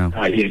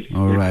 Yes.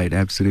 All right,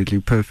 absolutely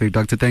perfect,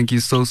 Doctor. Thank you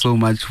so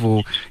much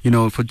for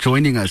for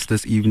joining us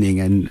this evening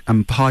and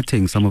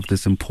imparting some of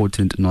this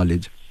important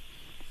knowledge.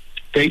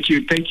 Thank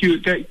you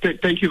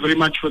very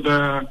much for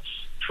the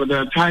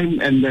time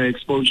and the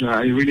exposure.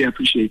 I really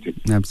appreciate it.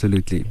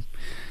 Absolutely.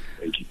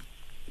 Thank you.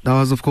 That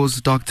was, of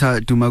course, Dr.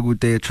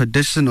 Dumakude, a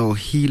traditional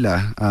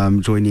healer,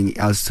 joining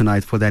us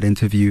tonight for that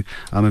interview.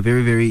 A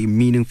very, very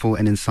meaningful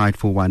and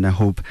insightful one. I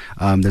hope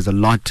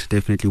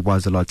definitely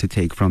was a lot to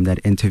take from that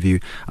interview.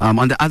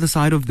 On the other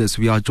side of this,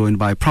 we are joined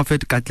by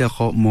Prophet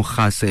Katleho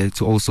Mogase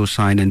to also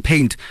shine and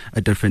paint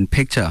a different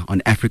picture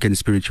on African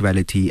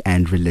spirituality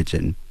and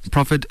religion.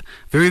 Prophet,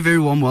 very, very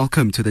warm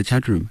welcome to the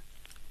chat room.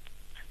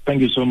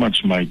 Thank you so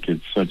much, Mike.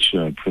 It's such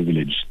a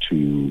privilege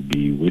to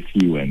be with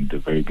you, and a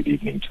very good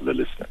evening to the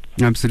listener.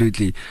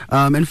 Absolutely.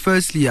 And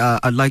firstly,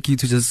 I'd like you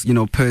to just,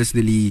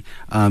 personally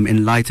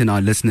enlighten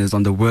our listeners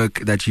on the work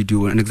that you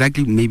do and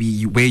exactly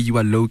maybe where you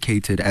are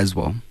located as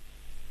well.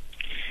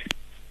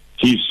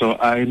 So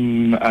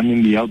I'm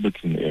in the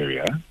Alberton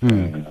area,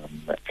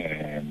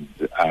 and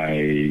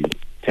I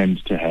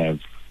tend to have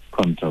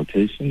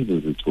consultations,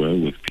 as it were,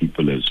 with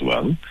people as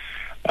well.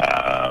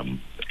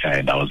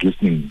 And I was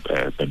listening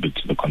a bit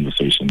to the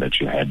conversation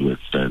that you had with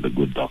the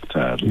good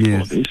doctor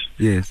before this.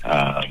 Yes.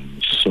 My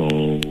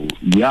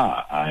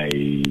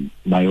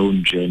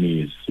own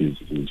journey is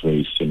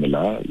very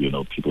similar.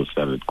 People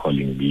started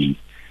calling me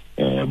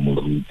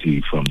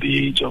Muruti from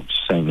the age of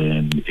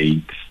 7,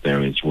 8.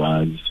 There it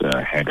was.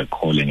 Had a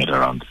calling at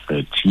around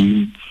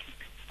 13.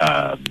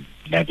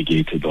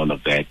 Navigated all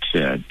of that.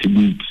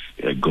 Didn't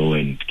go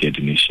and get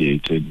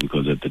initiated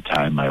because at the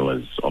time I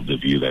was of the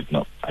view that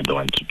no, I don't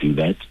want to do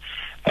that.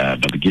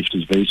 But the gift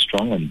is very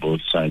strong on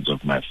both sides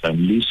of my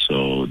family,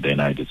 so then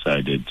I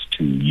decided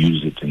to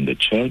use it in the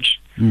church,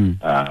 and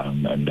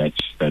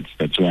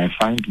that's where I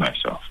find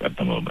myself at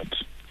the moment.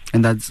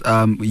 And that's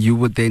you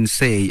would then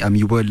say,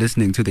 you were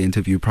listening to the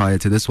interview prior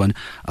to this one.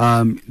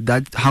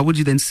 How would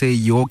you then say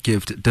your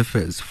gift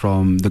differs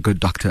from the good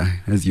doctor,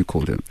 as you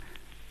called him?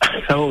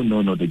 Oh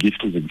no, the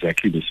gift is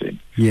exactly the same.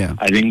 Yeah,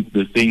 I think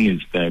the thing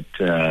is that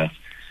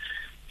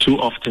too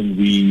often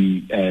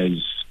we as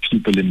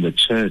people in the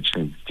church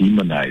have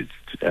demonized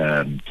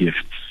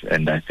gifts,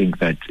 and I think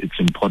that it's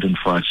important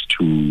for us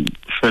to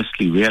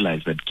firstly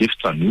realize that gifts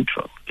are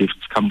neutral.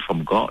 Gifts come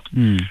from God,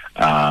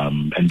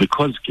 and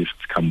because gifts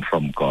come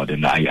from God,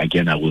 and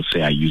I will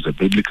say I use a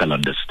biblical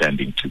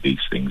understanding to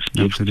these things.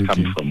 Gifts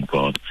come from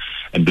God,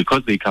 and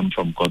because they come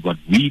from God, what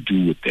we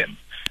do with them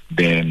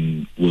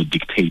then will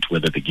dictate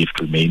whether the gift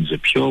remains a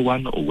pure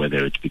one or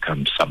whether it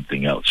becomes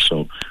something else.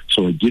 So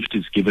a gift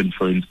is given,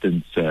 for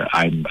instance,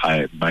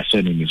 my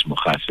surname is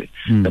Mogase.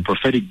 The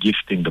prophetic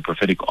gifting, the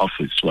prophetic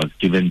office was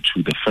given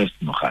to the first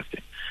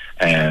Mogase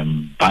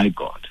by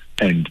God.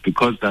 And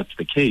because that's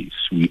the case,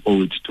 we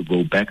owe it to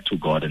go back to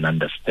God and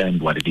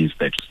understand what it is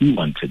that He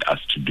wanted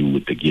us to do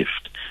with the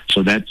gift.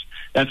 So that's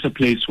a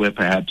place where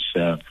perhaps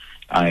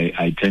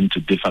I tend to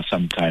differ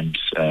sometimes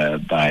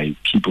by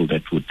people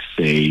that would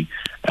say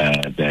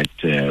that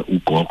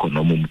Ugoko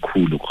no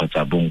mumkhulu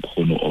kgotsa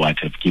bonkgono or what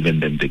have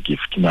given them the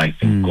gift. No, I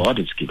think God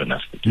has given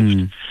us the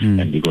gift.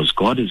 And because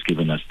God has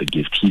given us the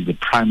gift, He's the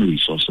primary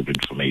source of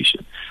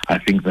information. I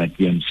think that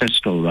the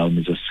ancestral realm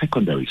is a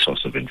secondary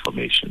source of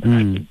information. And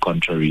I think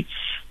contrary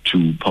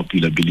to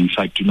popular belief,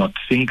 I do not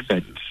think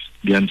that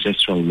the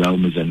ancestral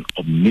realm is an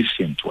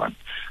omniscient one.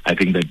 I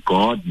think that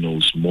God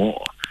knows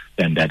more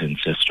than that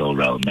ancestral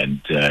realm.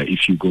 And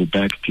if you go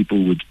back,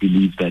 people would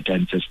believe that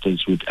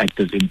ancestors would act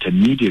as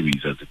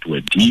intermediaries, as it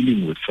were,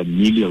 dealing with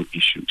familial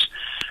issues.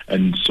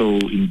 And so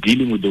in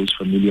dealing with those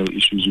familial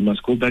issues, you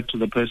must go back to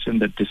the person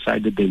that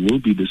decided there will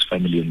be this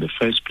family in the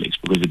first place,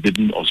 because it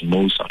didn't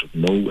osmose out of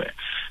nowhere.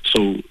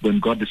 So when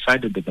God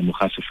decided that the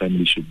Mogase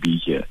family should be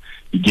here,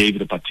 He gave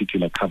it a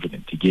particular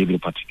covenant, He gave it a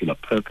particular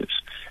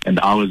purpose. And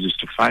ours is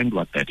to find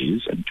what that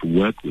is and to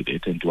work with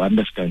it and to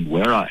understand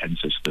where our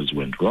ancestors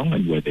went wrong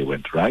and where they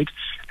went right,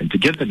 and to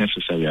get the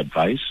necessary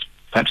advice.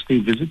 Perhaps they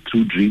visit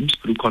through dreams,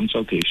 through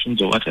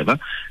consultations or whatever,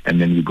 and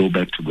then we go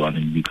back to God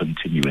and we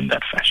continue in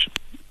that fashion.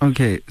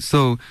 Okay,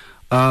 so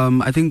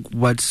I think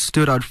what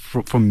stood out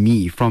from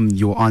me from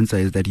your answer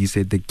is that you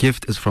said the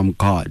gift is from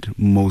God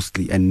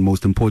mostly and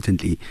most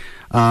importantly.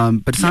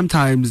 But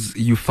sometimes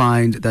you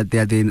find that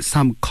there are then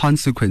some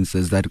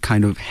consequences that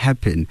kind of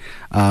happen,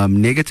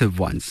 negative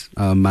ones,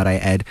 might I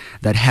add,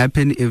 that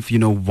happen if,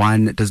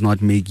 one does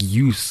not make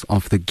use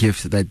of the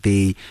gift that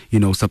they,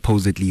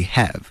 supposedly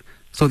have.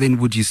 So then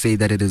would you say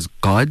that it is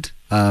God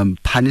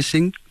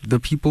punishing the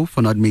people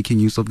for not making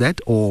use of that,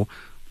 or...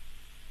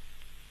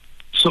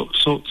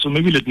 So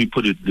maybe let me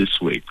put it this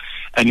way,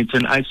 and it's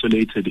an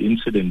isolated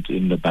incident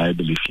in the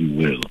Bible, if you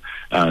will.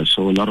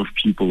 So a lot of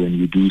people, when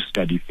you do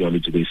study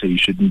theology, they say you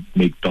shouldn't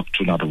make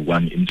doctrine out of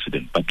one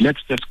incident. But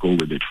let's just go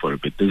with it for a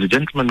bit. There's a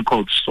gentleman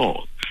called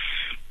Saul.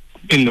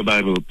 In the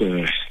Bible,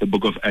 the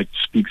book of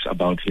Acts speaks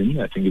about him.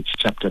 I think it's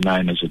chapter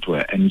 9, as it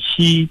were. And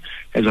he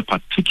has a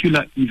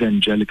particular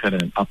evangelical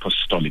and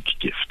apostolic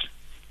gift.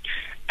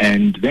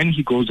 And then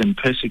he goes and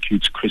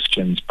persecutes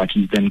Christians, but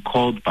he's then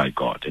called by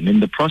God. And in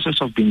the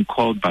process of being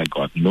called by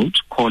God, note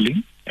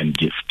calling and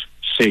gift,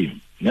 same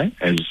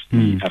as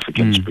the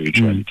African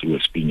spirituality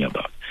we're speaking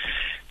about.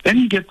 Then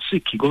he gets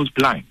sick, he goes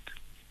blind.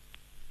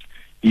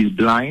 He's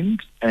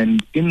blind,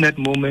 and in that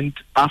moment,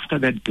 after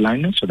that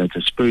blindness, so that's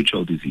a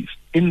spiritual disease,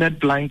 in that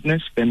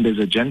blindness, then there's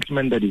a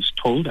gentleman that is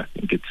told, I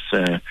think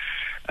it's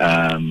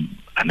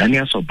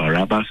Ananias or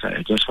Barabbas,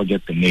 I just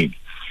forget the name,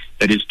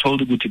 that is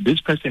told that this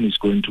person is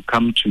going to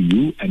come to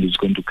you and is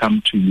going to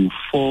come to you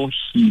for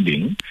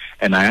healing.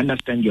 And I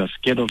understand you are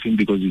scared of him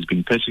because he's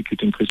been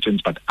persecuting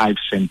Christians, but I've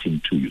sent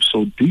him to you.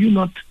 So do you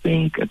not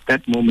think at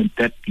that moment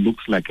that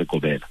looks like a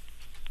Khwela?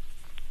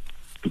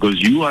 Because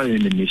you are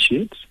an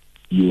initiate,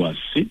 you are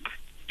sick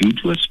due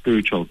to a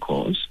spiritual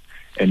cause,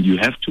 and you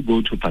have to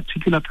go to a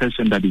particular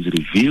person that is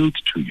revealed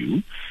to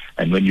you.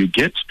 And when you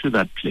get to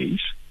that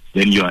place,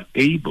 then you are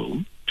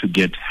able to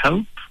get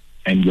help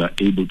and you are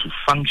able to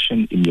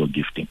function in your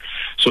gifting.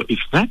 So if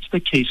that's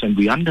the case, and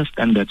we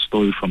understand that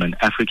story from an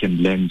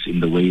African lens in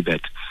the way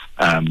that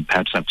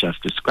perhaps I've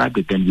just described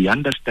it, then we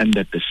understand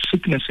that the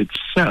sickness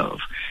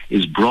itself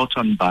is brought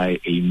on by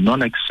a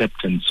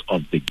non-acceptance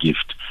of the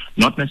gift.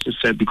 Not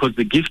necessarily, because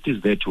the gift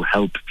is there to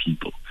help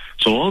people.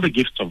 So all the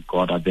gifts of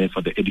God are there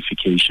for the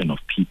edification of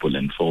people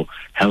and for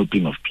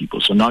helping of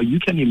people. So now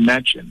you can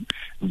imagine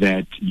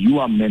that you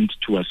are meant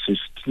to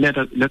assist,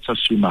 let's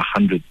assume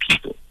 100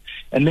 people.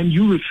 And then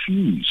you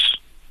refuse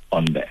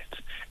on that.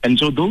 And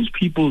so those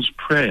people's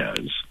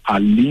prayers are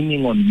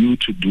leaning on you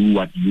to do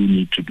what you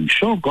need to do.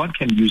 Sure, God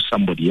can use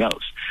somebody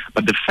else,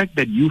 but the fact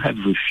that you have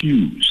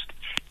refused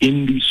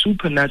in the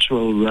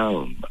supernatural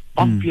realm,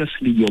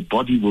 obviously your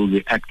body will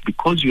react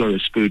because you are a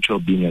spiritual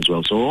being as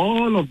well. So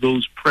all of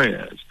those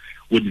prayers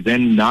would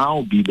then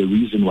now be the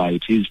reason why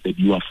it is that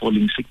you are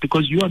falling sick,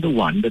 because you are the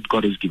one that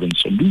God has given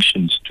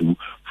solutions to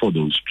for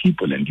those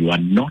people, and you are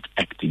not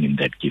acting in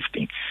that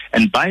gifting.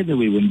 And by the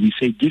way, when we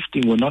say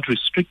gifting, we're not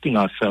restricting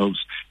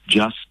ourselves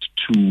just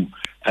to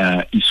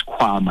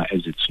Iskwama,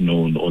 as it's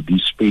known, or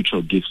these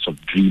spiritual gifts of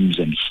dreams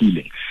and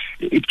healing.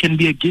 It can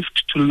be a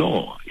gift to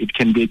law. It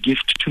can be a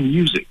gift to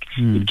music.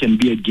 It can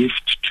be a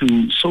gift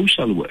to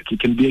social work. It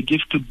can be a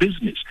gift to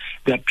business.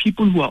 There are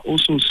people who are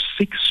also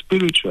sick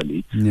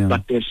spiritually,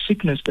 but their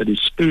sickness that is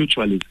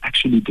spiritual is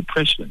actually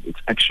depression. It's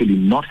actually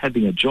not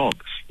having a job.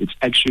 It's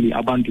actually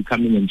abantu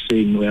coming and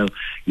saying, well,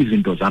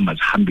 izinto zami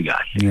azihambi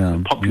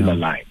kahle. Popular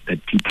line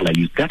that people are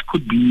using. That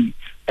could be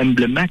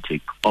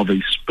emblematic of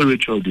a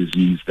spiritual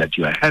disease that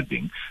you are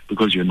having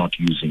because you're not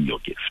using your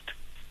gift.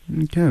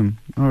 Okay.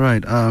 All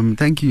right.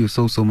 Thank you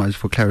so much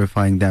for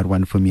clarifying that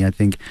one for me. I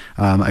think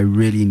I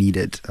really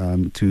needed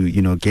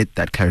to, get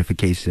that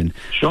clarification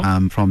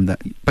from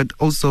that. But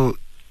also,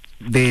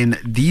 then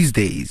these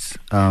days,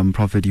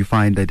 Prophet, you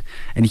find that,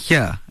 and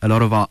here, a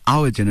lot of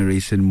our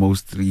generation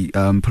mostly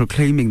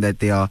proclaiming that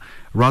they are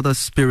rather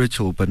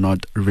spiritual but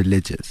not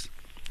religious.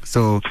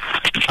 So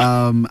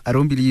I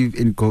don't believe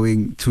in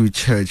going to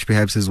church,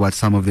 perhaps is what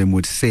some of them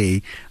would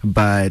say,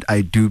 but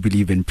I do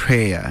believe in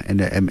prayer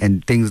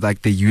and things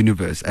like the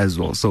universe as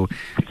well. So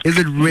is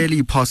it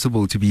really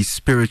possible to be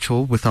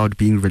spiritual without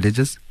being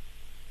religious?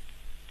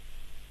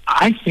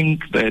 I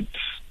think that,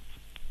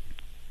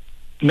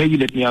 maybe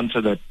let me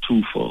answer that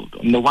twofold.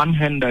 On the one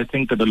hand, I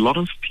think that a lot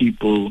of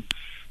people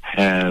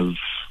have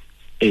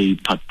a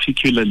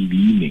particular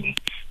leaning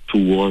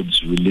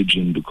towards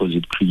religion because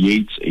it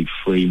creates a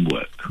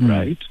framework,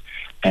 right?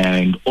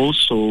 And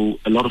also,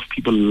 a lot of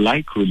people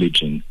like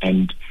religion.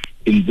 And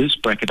in this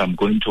bracket, I'm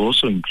going to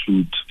also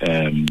include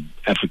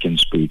African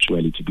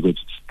spirituality because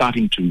it's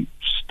starting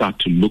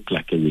to look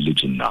like a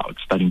religion now.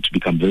 It's starting to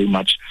become very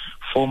much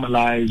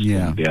formalized.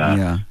 And there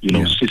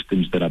are,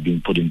 systems that are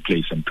being put in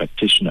place and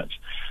practitioners.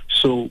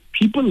 So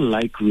people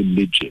like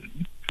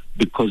religion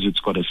because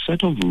it's got a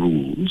set of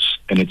rules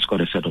and it's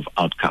got a set of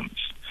outcomes.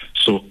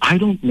 So I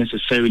don't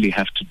necessarily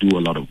have to do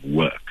a lot of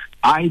work.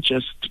 I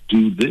just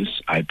do this,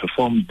 I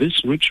perform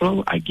this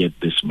ritual, I get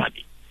this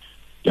money.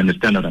 You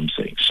understand what I'm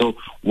saying? So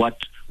what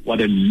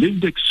a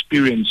lived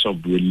experience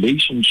of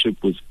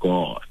relationship with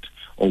God,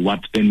 or what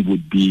then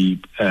would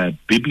be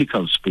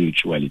biblical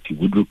spirituality,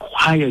 would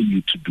require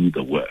you to do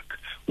the work,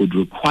 would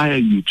require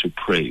you to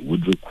pray,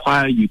 would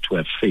require you to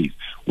have faith,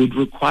 would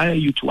require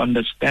you to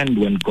understand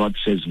when God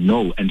says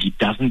no and he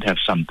doesn't have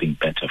something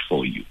better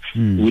for you.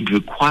 Would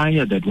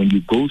require that when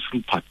you go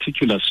through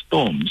particular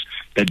storms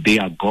that they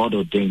are God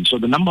ordained. So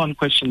the number one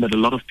question that a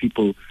lot of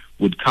people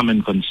would come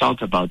and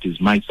consult about is,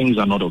 my things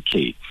are not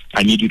okay.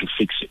 I need you to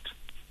fix it.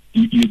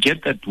 You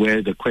get that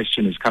where the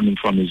question is coming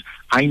from is,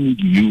 I need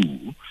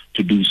you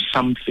to do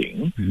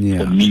something for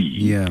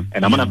me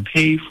and I'm going to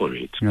pay for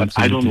it, but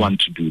I don't want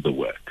to do the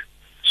work.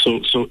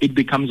 So it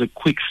becomes a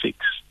quick fix.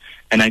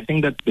 And I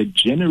think that the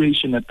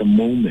generation at the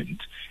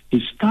moment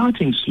is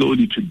starting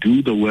slowly to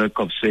do the work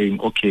of saying,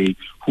 okay,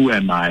 who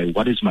am I?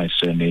 What is my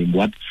surname?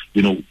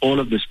 All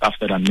of the stuff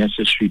that are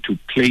necessary to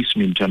place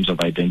me in terms of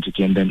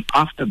identity. And then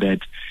after that,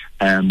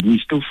 we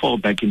still fall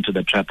back into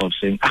the trap of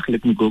saying,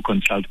 let me go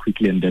consult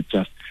quickly and then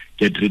just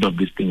get rid of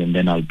this thing and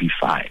then I'll be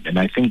fine. And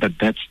I think that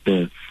that's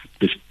the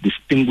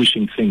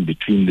distinguishing thing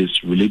between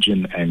this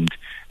religion and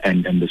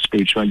the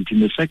spirituality.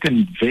 In the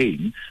second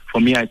vein,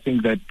 for me, I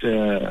think that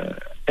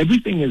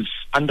everything is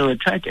under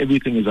attack,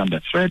 everything is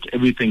under threat,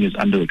 everything is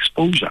under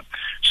exposure.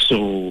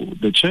 So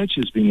the church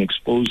is being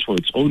exposed for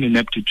its own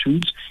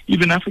ineptitudes.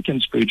 Even African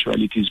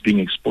spirituality is being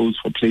exposed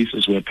for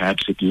places where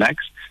perhaps it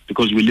lacks,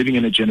 because we're living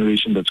in a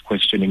generation that's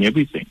questioning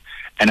everything.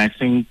 And I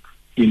think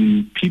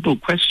in people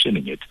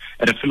questioning it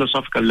at a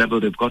philosophical level,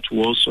 they've got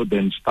to also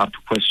then start to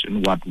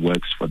question what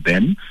works for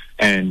them.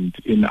 And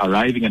in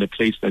arriving at a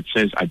place that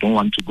says, I don't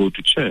want to go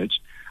to church,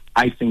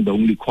 I think the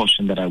only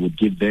caution that I would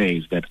give there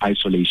is that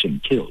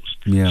isolation kills.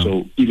 Yeah.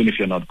 So even if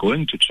you're not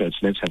going to church,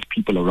 let's have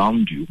people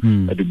around you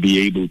that will be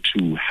able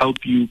to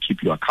help you,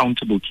 keep you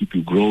accountable, keep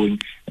you growing,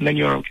 and then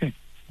you're okay.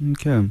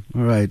 Okay,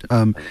 all right.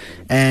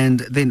 And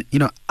then,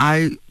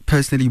 I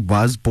personally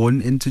was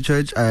born into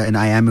church, and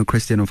I am a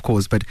Christian, of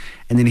course,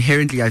 and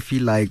inherently I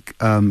feel like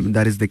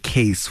that is the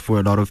case for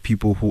a lot of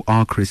people who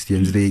are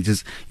Christians. They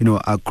just, they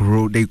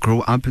grow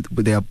up,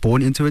 they are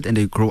born into it, and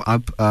they grow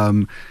up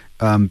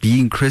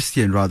being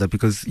Christian, rather,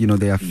 because,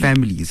 their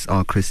families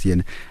are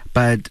Christian.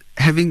 But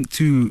having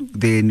to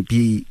then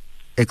be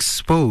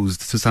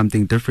exposed to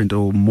something different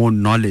or more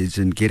knowledge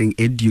and getting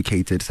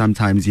educated,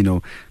 sometimes,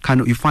 you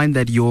find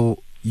that your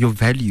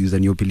values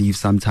and your beliefs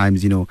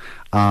sometimes,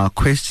 are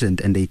questioned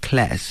and they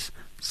clash.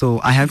 So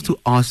I have to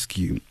ask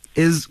you,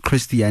 is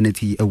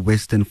Christianity a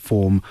Western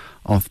form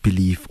of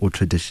belief or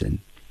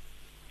tradition?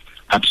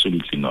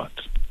 Absolutely not.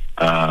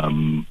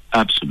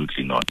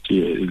 Absolutely not.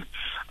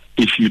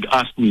 If you'd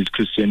ask me, is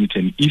Christianity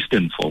an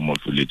Eastern form of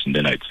religion,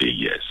 then I'd say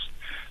yes.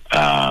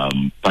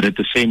 But at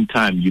the same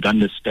time, you'd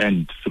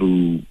understand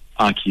through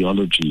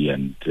archaeology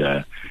and,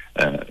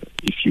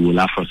 if you will,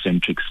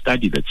 Afrocentric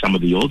study, that some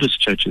of the oldest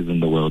churches in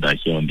the world are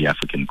here on the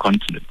African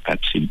continent,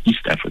 perhaps in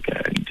East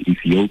Africa and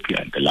Ethiopia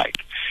and the like.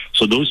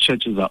 So those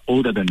churches are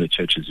older than the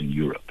churches in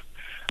Europe,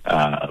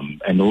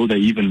 and older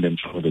even than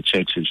some of the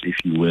churches, if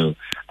you will,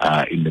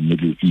 in the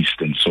Middle East,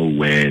 and so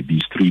where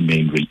these three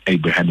main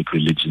Abrahamic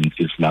religions,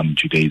 Islam,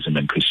 Judaism,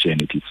 and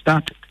Christianity,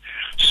 started.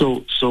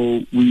 So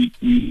we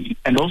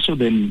and also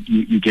then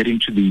you get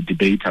into the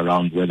debate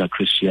around whether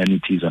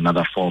Christianity is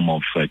another form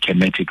of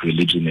Kemetic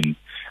religion in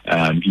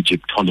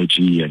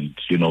Egyptology and,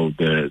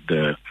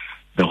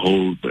 the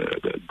whole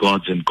the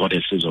gods and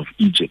goddesses of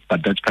Egypt.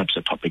 But that's perhaps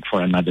a topic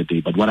for another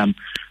day. But what I'm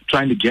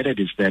trying to get at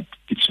is that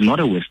it's not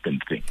a Western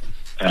thing.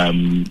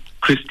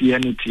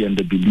 Christianity and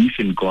the belief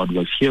in God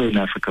was here in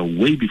Africa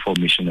way before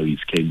missionaries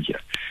came here.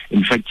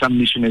 In fact, some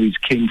missionaries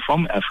came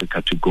from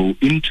Africa to go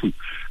into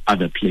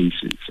other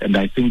places. And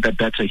I think that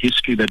that's a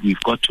history that we've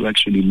got to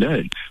actually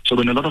learn. So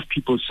when a lot of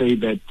people say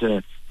that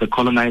the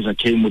colonizer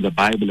came with a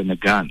Bible and a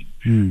gun,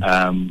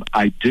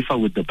 I differ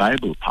with the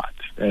Bible part,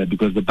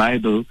 because the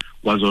Bible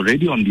was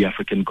already on the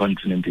African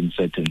continent in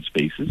certain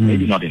spaces,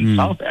 maybe not in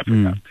South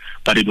Africa,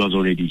 but it was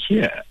already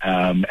here.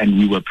 And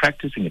we were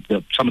practicing it.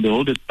 Some of the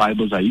oldest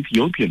Bibles are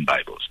Ethiopian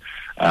Bibles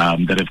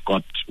that have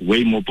got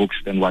way more books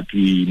than what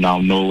we now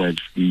know as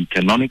the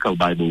canonical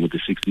Bible, with the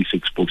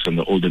 66 books and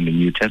the Old and the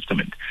New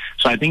Testament.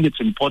 So I think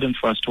it's important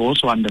for us to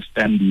also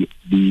understand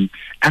the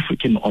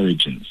African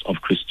origins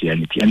of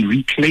Christianity and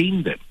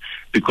reclaim them,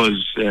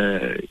 because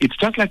it's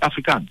just like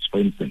Afrikaans, for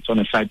instance, on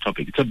a side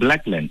topic. It's a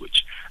black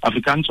language.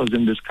 Afrikaans was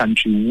in this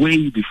country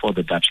way before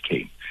the Dutch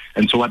came.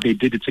 And so what they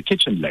did, it's a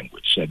kitchen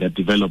language that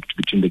developed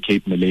between the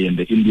Cape Malay and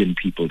the Indian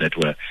people that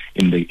were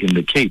in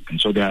the Cape. And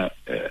so there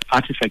are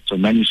artifacts or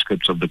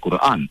manuscripts of the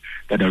Quran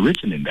that are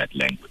written in that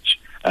language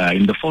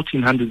in the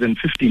 1400s and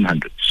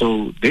 1500s.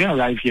 So they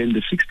arrive here in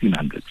the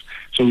 1600s.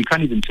 So we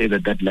can't even say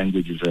that that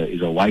language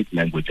is a white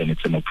language and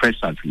it's an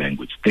oppressor's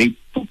language. They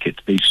took it.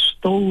 They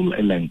stole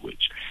a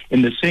language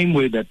in the same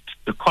way that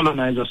the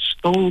colonizer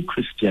stole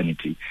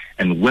Christianity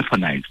and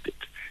weaponized it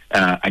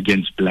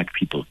against black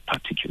people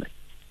particularly.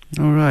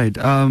 All right.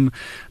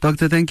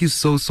 Doctor, thank you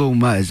so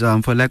much.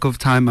 For lack of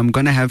time, I'm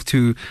going to have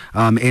to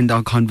end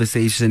our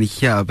conversation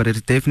here, but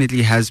it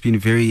definitely has been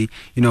very,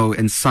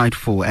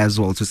 insightful as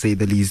well, to say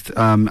the least.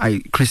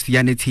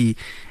 Christianity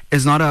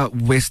is not a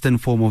Western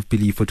form of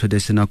belief or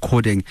tradition,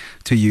 according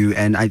to you.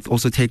 And I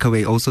also take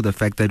away also the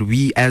fact that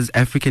we as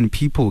African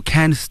people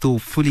can still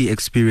fully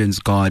experience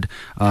God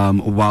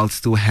while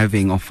still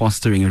having or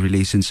fostering a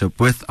relationship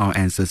with our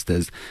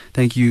ancestors.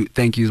 Thank you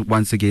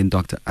once again,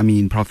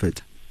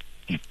 Prophet.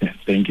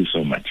 Thank you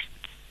so much.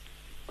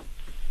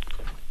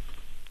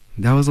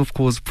 That was, of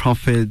course,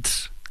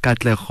 Prophet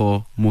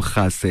Katleho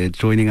Mogase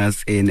joining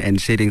us in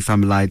and shedding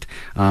some light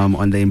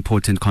on the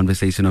important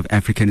conversation of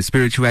African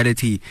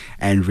spirituality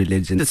and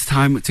religion. It's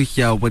time to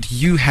hear what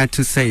you had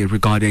to say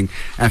regarding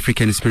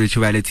African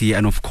spirituality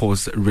and, of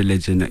course,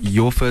 religion.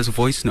 Your first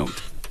voice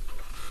note.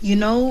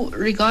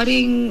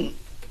 Regarding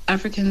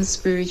African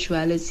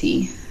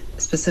spirituality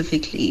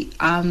specifically,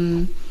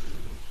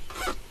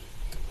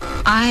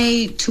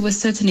 I, to a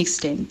certain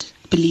extent,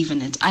 believe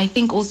in it. I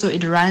think also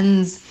it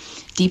runs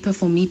deeper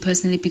for me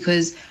personally,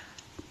 because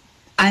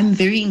I'm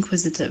very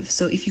inquisitive.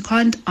 So if you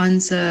can't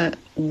answer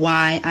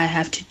why I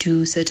have to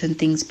do certain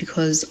things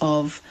because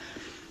of,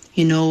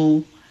 I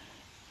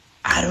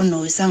don't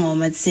know,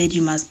 Sangoma said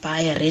you must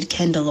buy a red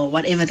candle or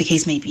whatever the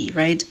case may be,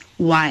 right?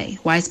 Why?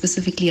 Why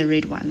specifically a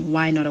red one?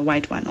 Why not a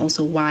white one?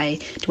 Also, why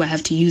do I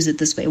have to use it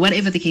this way?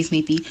 Whatever the case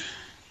may be,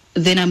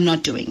 then I'm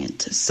not doing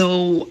it.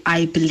 So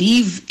I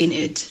believe in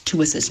it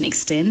to a certain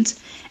extent.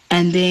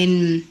 And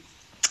then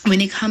when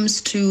it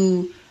comes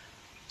to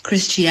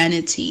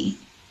Christianity,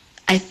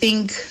 I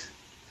think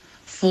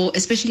for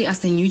especially us,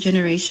 the new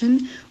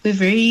generation, we're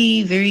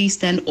very, very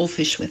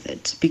standoffish with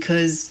it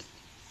because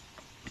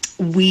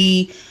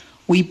we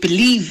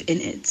believe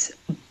in it,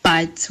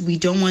 but we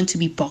don't want to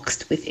be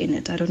boxed within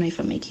it. I don't know if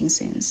I'm making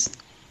sense.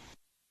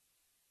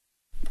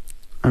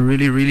 I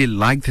really, really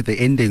liked the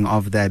ending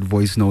of that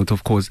voice note,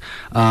 of course.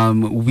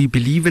 We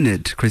believe in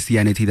it,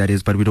 Christianity that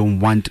is, but we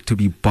don't want to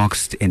be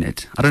boxed in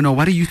it. I don't know,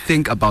 what do you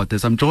think about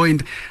this? I'm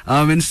joined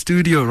in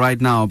studio right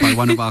now by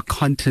one of our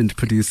content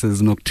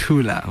producers,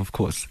 Nokuthula, of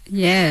course.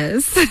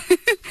 Yes.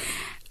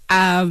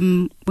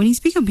 When you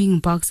speak of being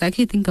boxed, I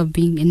actually think of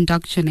being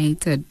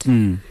indoctrinated.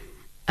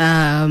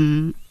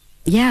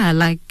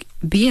 Like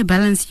be a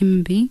balanced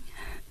human being.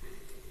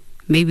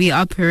 Maybe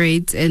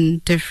operate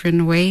in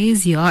different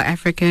ways. You are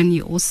African,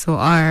 you also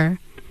are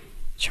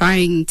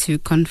trying to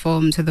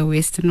conform to the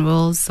Western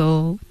world,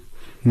 so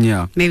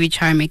maybe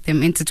try and make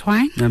them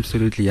intertwine.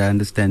 Absolutely, I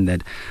understand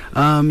that.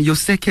 Your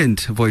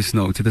second voice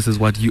note, this is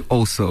what you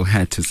also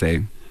had to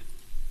say.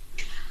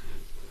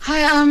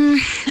 Hi,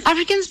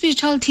 African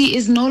spirituality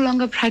is no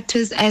longer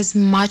practiced as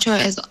much or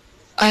as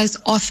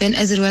often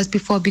as it was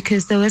before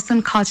because the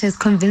Western culture has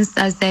convinced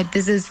us that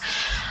this is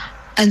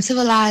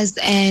uncivilized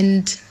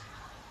and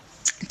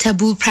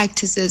taboo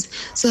practices.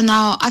 So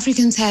now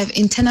Africans have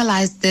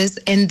internalized this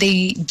and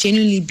they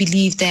genuinely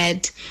believe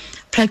that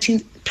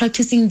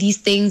practicing these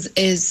things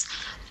is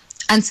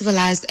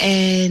uncivilized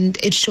and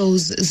it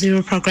shows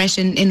zero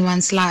progression in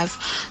one's life.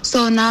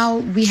 So now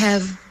we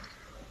have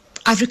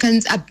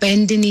Africans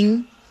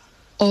abandoning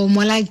or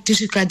more like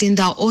disregarding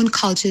their own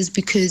cultures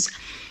because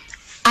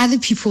other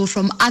people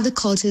from other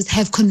cultures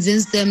have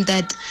convinced them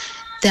that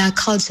their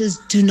cultures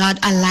do not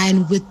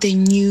align with the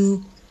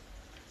new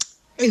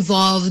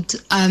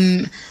evolved,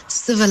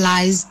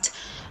 civilized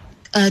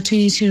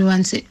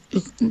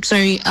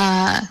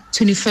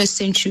 21st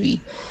century.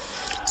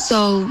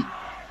 So,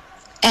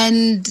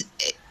 and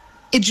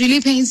it really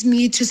pains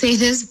me to say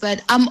this,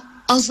 but I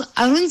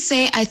wouldn't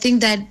say I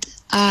think that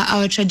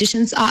our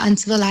traditions are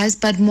uncivilized,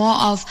 but more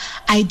of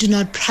I do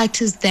not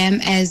practice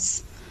them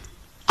as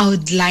I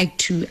would like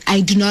to.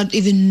 I do not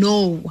even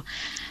know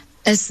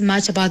as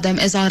much about them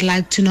as I would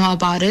like to know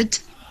about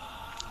it.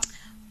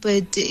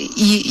 But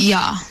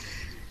yeah.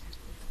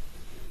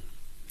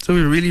 So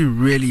we really,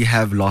 really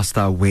have lost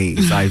our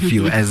ways, I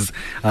feel, as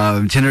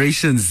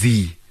Generation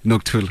Z,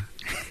 Nokuthula.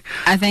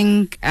 I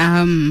think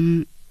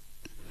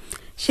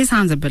she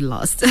sounds a bit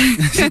lost.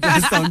 She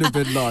does sound a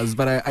bit lost,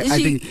 but I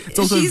think it's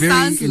also she very...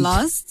 sounds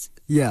lost.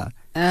 Yeah.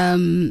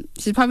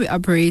 She's probably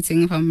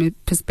operating from a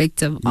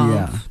perspective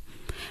of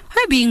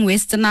her being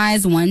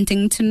westernized,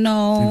 wanting to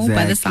know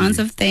by the sounds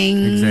of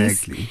things.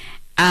 Exactly.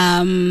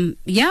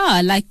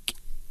 I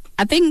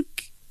think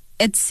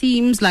it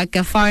seems like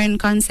a foreign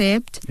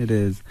concept. It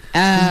is.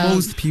 For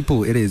most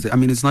people, it is. I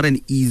mean, it's not an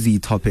easy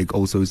topic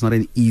also. It's not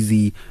an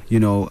easy,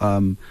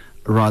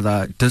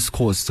 rather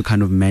discourse to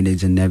kind of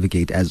manage and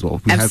navigate as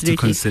well. We have to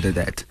consider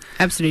that.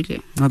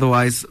 Absolutely.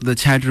 Otherwise, the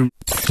chat room.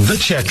 The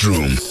chat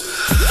room.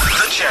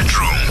 The chat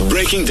room.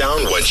 Breaking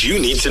down what you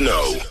need to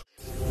know.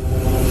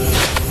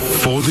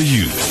 For the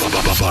youth,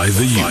 by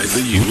the youth,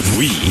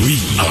 we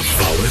are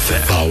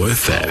Power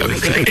FM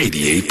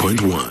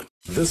 88.1.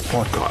 This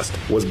podcast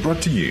was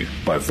brought to you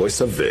by Voice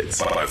of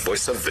Wits.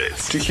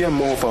 To hear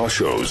more of our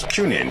shows,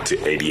 tune in to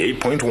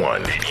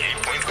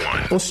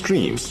 88.1 or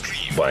stream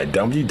via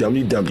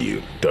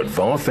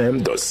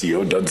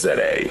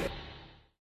www.vowfm.co.za.